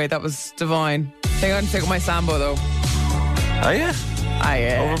 Marvin. Anyway, that was divine. Hang on, take my Sambo though. Oh yeah?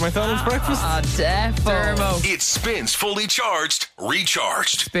 Over McDonald's breakfast? Dermo. It spins fully charged,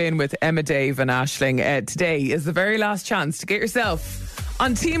 recharged. Spin with Emma, Dave and Aisling. Today is the very last chance to get yourself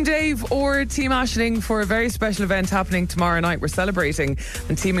on Team Dave or Team Aisling for a very special event happening tomorrow night. We're celebrating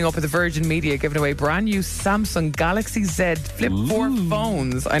and teaming up with the Virgin Media, giving away brand new Samsung Galaxy Z Flip 4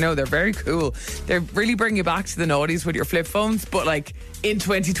 phones. I know, they're very cool. They really bring you back to the noughties with your flip phones, but like in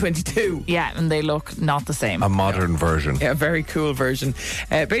 2022. Yeah, and they look not the same. A modern version. Yeah, a very cool version.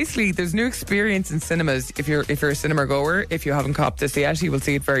 Basically, there's new experience in cinemas. If you're a cinema goer, if you haven't copped this yet, you will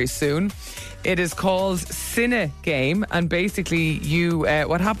see it very soon. It is called Cine Game, and basically, you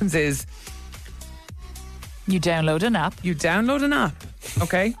what happens is you download an app.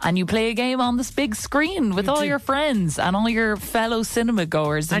 Okay. And you play a game on this big screen with all your friends and all your fellow cinema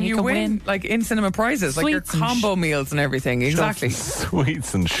goers. And you can win like in cinema prizes, like your Sweets and combo meals and everything. Exactly.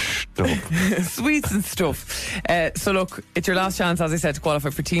 Sweets and stuff. Sweets and stuff. So look, it's your last chance, as I said, to qualify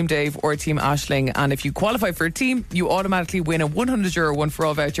for Team Dave or Team Aisling. And if you qualify for a team, you automatically win a €100 one for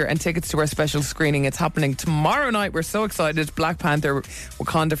all voucher and tickets to our special screening. It's happening tomorrow night. We're so excited. Black Panther,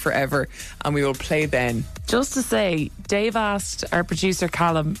 Wakanda Forever, and we will play then. Just to say, Dave asked our producer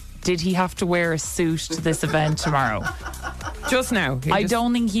Callum did he have to wear a suit to this event tomorrow? Just now. I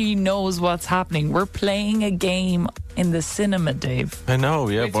don't think he knows what's happening. We're playing a game in the cinema, Dave. I know,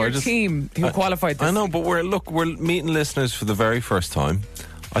 yeah, It's but your I just team who qualified this. I know, but we're meeting listeners for the very first time.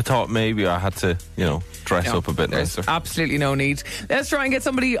 I thought maybe I had to, dress No, up a bit there's nicer. absolutely no need. Let's try and get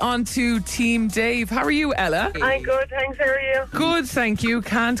somebody onto Team Dave. How are you, Ella? I'm good, thanks. How are you? Good, thank you.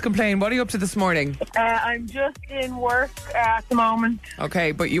 Can't complain. What are you up to this morning? I'm just in work at the moment.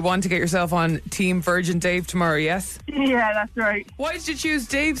 Okay, but you want to get yourself on Team Virgin Dave tomorrow, yes? Yeah, that's right. Why did you choose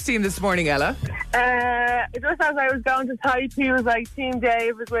Dave's team this morning, Ella? Just as I was going to type, he was like, Team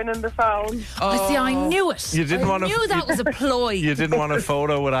Dave is winning the phone. Oh, see, I knew it. You didn't I want to. knew that was a ploy. You didn't want a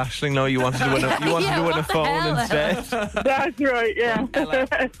photo with Aisling. No, you wanted to win a phone Ella. instead. That's right, yeah.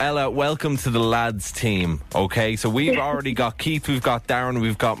 Ella, welcome to the lads team. Okay, so we've already got Keith, we've got Darren,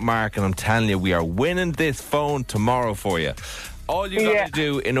 we've got Mark, and I'm telling you, we are winning this phone tomorrow for you. All you got to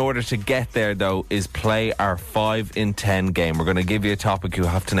do in order to get there, though, is play our 5 in 10 game. We're going to give you a topic. You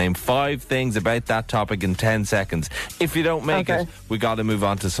have to name 5 things about that topic in 10 seconds. If you don't make it, we got to move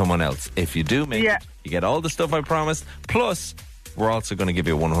on to someone else. If you do make it, you get all the stuff I promised. Plus, we're also going to give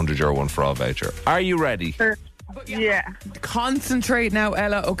you a €100 one for all voucher. Are you ready? Yeah. Concentrate now,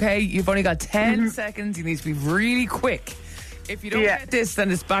 Ella, okay? You've only got 10 seconds. You need to be really quick. If you don't get this,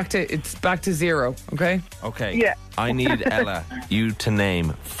 then it's back to 0, okay? Okay. Yeah. I need, Ella, you to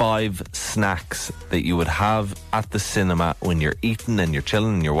name 5 snacks that you would have at the cinema when you're eating and you're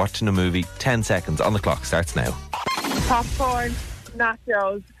chilling and you're watching a movie. 10 seconds on the clock starts now. Popcorn,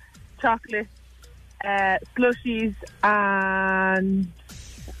 nachos, chocolate, slushies, and...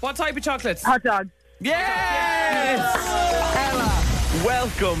 What type of chocolates? Hot dogs. Yes! Ella,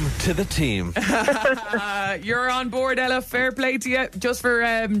 welcome to the team. You're on board, Ella. Fair play to you. Just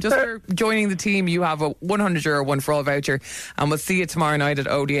for joining the team, you have a €100 one for all voucher, and we'll see you tomorrow night at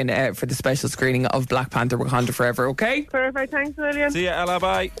Odeon for the special screening of Black Panther: Wakanda Forever. Okay? Perfect. Thanks, William. See you, Ella.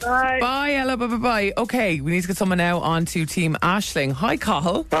 Bye. Bye. Bye, Ella. Bye, bye, bye. Okay, we need to get someone now on to Team Aisling. Hi,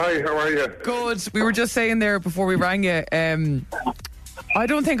 Cathal. Hi, how are you? Good. We were just saying there before we rang you. I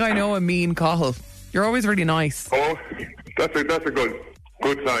don't think I know a mean Cathal. You're always really nice. Oh, that's a good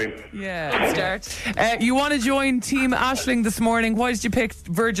sign. Yeah. Good start. You want to join Team Aisling this morning. Why did you pick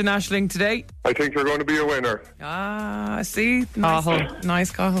Virgin Aisling today? I think you're going to be a winner. See?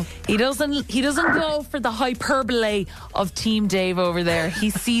 Nice Cathal. He doesn't go for the hyperbole of Team Dave over there.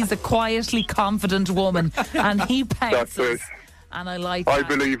 He sees a quietly confident woman and he pounces. That's it. And I like I that.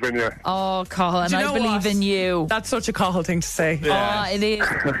 believe in you. Oh, Cathal, and Do you I know believe what? in you. That's such a Cathal thing to say. Oh, it is.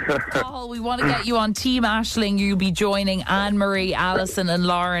 Cathal, we want to get you on Team Aisling. You'll be joining Anne-Marie, Alison and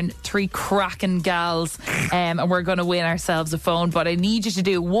Lauren, 3 cracking gals, and we're going to win ourselves a phone. But I need you to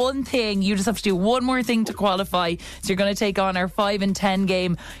do one thing. You just have to do one more thing to qualify. So you're going to take on our 5 in 10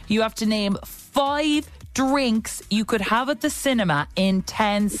 game. You have to name 5 drinks you could have at the cinema in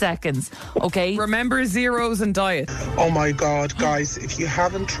 10 seconds. Okay? Remember zeros and diet. Oh my God, guys, if you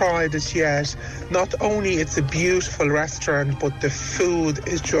haven't tried it yet, not only it's a beautiful restaurant, but the food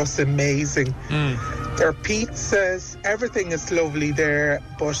is just amazing. Their pizzas, everything is lovely there,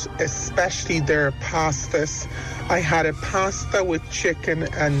 but especially their pastas. I had a pasta with chicken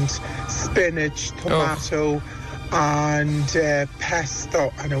and spinach, tomato, and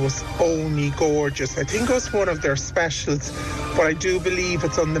pesto, and it was only gorgeous. I think it was one of their specials, but I do believe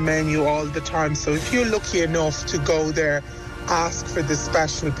it's on the menu all the time. So if you're lucky enough to go there, ask for the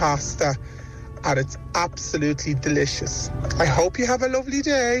special pasta, and it's absolutely delicious. I hope you have a lovely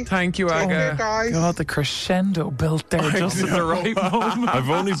day. Thank you, Take Aga. care, guys. God, the crescendo built there just at the right moment. I've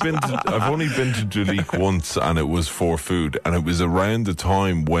only been to Duleek once, and it was for food, and it was around the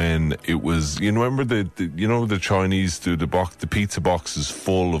time when it was. You remember the Chinese do the pizza boxes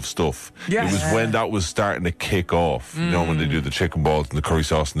full of stuff. Yes. It was when that was starting to kick off. You know, when they do the chicken balls and the curry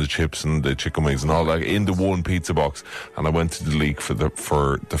sauce and the chips and the chicken wings and all that in the one pizza box. And I went to Duleek for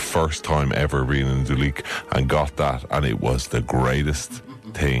the first time ever being in Duleek and got that, and it was the greatest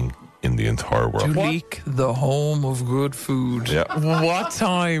thing in the entire world. Duleek, the home of good food. Yeah. What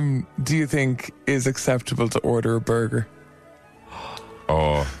time do you think is acceptable to order a burger?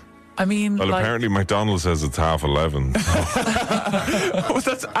 Oh. I mean, Well, apparently McDonald's says it's 11:30. Oh,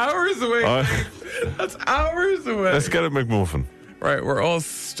 that's hours away. That's hours away. Let's get a McMuffin. Right, we're all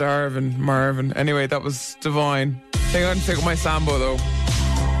starving, Marvin. Anyway, that was divine. Hang on, take my Sambo though.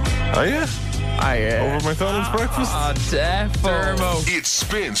 Oh yeah. Over McDonald's breakfast? Dermo. It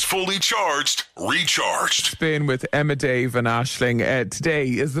spins fully charged, recharged. Spin with Emma, Dave and Aisling. Today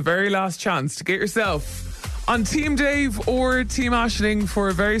is the very last chance to get yourself On Team Dave or Team Aisling for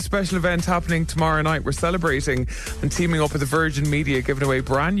a very special event happening tomorrow night. We're celebrating and teaming up with the Virgin Media, giving away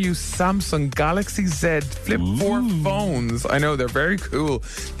brand new Samsung Galaxy Z Flip 4 phones. I know, they're very cool.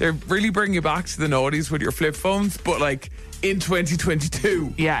 They're really bringing you back to the noughties with your flip phones, but like in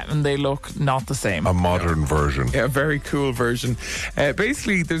 2022. Yeah, and they look not the same. A modern version. Yeah, a very cool version.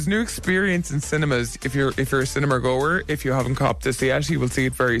 Basically, there's new experience in cinemas. If you're a cinema goer, if you haven't copped this yet, you will see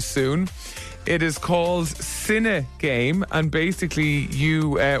it very soon. It is called Cine Game, and basically,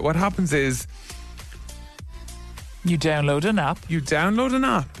 you what happens is you download an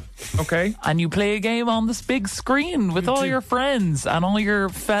app. Okay. And you play a game on this big screen with all your friends and all your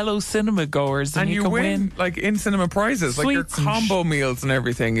fellow cinema goers. And you can win like in cinema prizes, like your combo meals and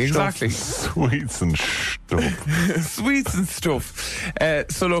everything. Exactly. Sweets and stuff. Sweets and stuff.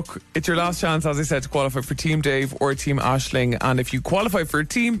 So look, it's your last chance, as I said, to qualify for Team Dave or Team Aisling. And if you qualify for a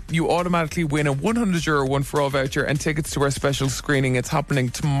team, you automatically win a €100 one for all voucher and tickets to our special screening. It's happening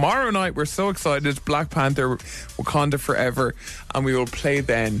tomorrow night. We're so excited. Black Panther, Wakanda Forever. And we will play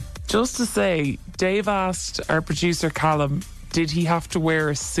then. Just to say, Dave asked our producer Callum, did he have to wear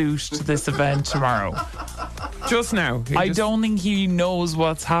a suit to this event tomorrow? Just now. I don't think he knows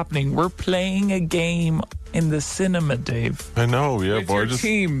what's happening. We're playing a game in the cinema, Dave. I know, yeah. With your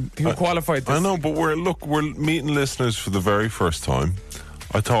team who qualified this. I know, but we're meeting listeners for the very first time.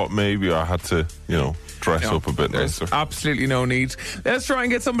 I thought maybe I had to, dress up a bit nicer. Absolutely no need. Let's try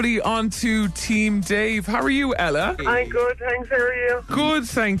and get somebody onto Team Dave. How are you, Ella? I'm good, thanks. How are you? Good,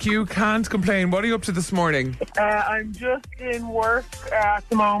 thank you. Can't complain. What are you up to this morning? I'm just in work at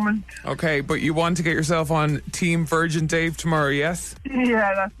the moment. Okay, but you want to get yourself on Team Virgin Dave tomorrow, yes?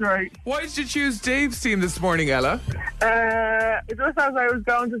 Yeah, that's right. Why did you choose Dave's team this morning, Ella? Just as I was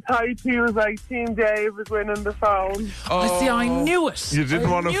going to type, he was like, Team Dave was winning the phone. Oh, see, I knew it. You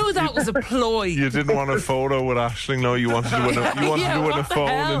didn't want to. I knew that was a ploy. You didn't want a photo with Aisling, no? You wanted to win a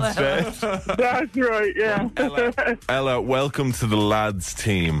phone instead. That's right, yeah. Ella, welcome to the lads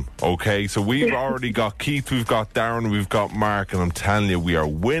team, okay? So we've already got Keith, we've got Darren, we've got Mark, and I'm telling you, we are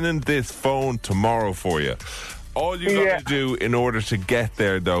winning this phone tomorrow for you. All you got to do in order to get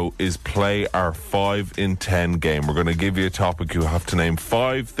there, though, is play our 5 in 10 game. We're going to give you a topic. You have to name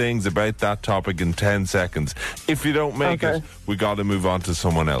 5 things about that topic in 10 seconds. If you don't make it, we got to move on to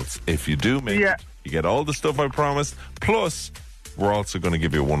someone else. If you do make it, you get all the stuff I promised. Plus, we're also going to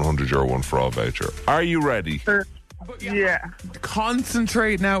give you a €100 one for all voucher. Are you ready? Yeah.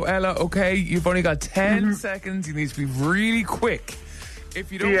 Concentrate now, Ella, okay? You've only got 10 seconds. You need to be really quick. If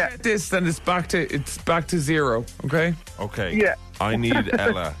you don't get this, then it's back to zero, okay? Okay. Yeah. I need,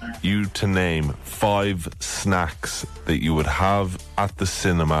 Ella, you to name 5 snacks that you would have at the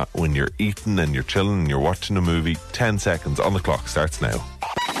cinema when you're eating and you're chilling and you're watching a movie. 10 seconds on the clock starts now.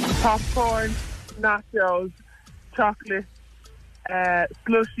 Popcorn, nachos, chocolate,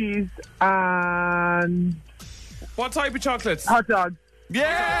 slushies, and... What type of chocolates? Hot dogs.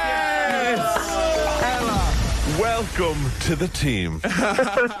 Yes! Ella, welcome to the team.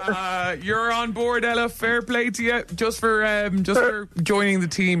 You're on board, Ella. Fair play to you. Just for joining the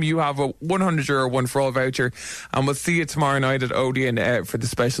team, you have a €100 one for all voucher, and we'll see you tomorrow night at Odeon for the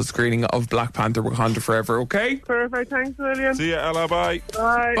special screening of Black Panther: Wakanda Forever. Okay? Perfect. Thanks, William. See you, Ella. Bye.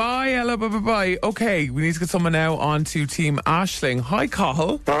 Bye. Bye, Ella. Bye. Bye. Bye. Okay, we need to get someone now on to Team Aisling. Hi,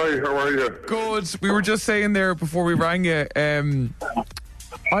 Cathal. Hi, how are you? Good. We were just saying there before we rang you.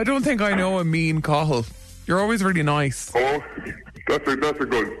 I don't think I know a mean Cathal. You're always really nice. Oh, that's a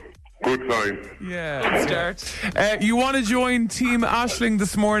good sign. Yeah, start. You want to join Team Aisling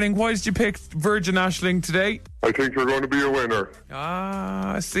this morning? Why did you pick Virgin Aisling today? I think you're going to be a winner.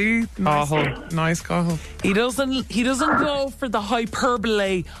 See, nice Cathal. He doesn't go for the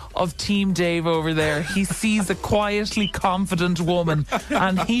hyperbole of Team Dave over there. He sees a quietly confident woman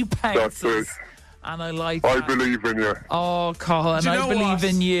and he pounces. And I like that. I believe in you. Oh, Cathal, and I believe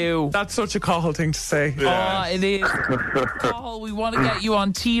in you. That's such a Cathal thing to say. Yeah. Oh, it is. Cathal, we want to get you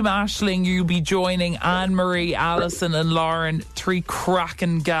on Team Aisling. You'll be joining Anne-Marie, Alison and Lauren, 3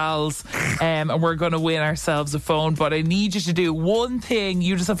 cracking gals. And we're going to win ourselves a phone. But I need you to do one thing.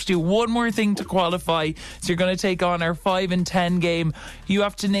 You just have to do one more thing to qualify. So you're going to take on our 5 in 10 game. You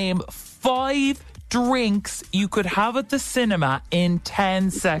have to name 5 drinks you could have at the cinema in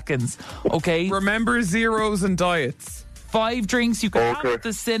 10 seconds. Okay? Remember zeros and diets. 5 drinks you could have at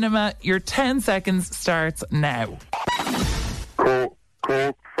the cinema. Your 10 seconds starts now. Coke,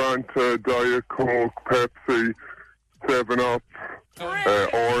 Fanta, Diet Coke, Pepsi, 7-Up,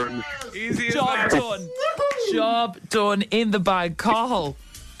 Orange. Easy as Job done. Job done in the bag. Cathal,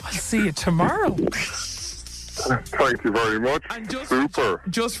 I'll see you tomorrow. Thank you very much. Super.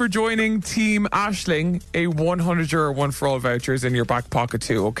 Just for joining Team Ashling, a €100 One for All vouchers in your back pocket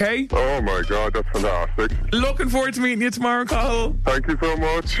too, okay? Oh my God, that's fantastic. Looking forward to meeting you tomorrow, Cathal. Thank you so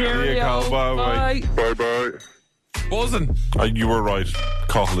much. Cheerio. Bye. Bye-bye. Buzzing. You were right.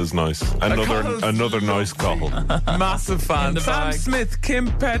 Cathal is nice. Another nice Cathal. Massive fan. Sam Smith,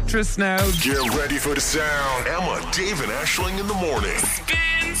 Kim Petras now. Get ready for the sound. Emma, Dave, and Ashling in the morning.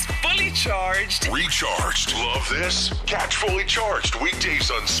 Spins Fully Charged. Recharged. Love this? Catch Fully Charged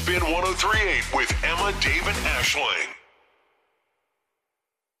weekdays on Spin 103.8 with Emma, Dave, and Ashling.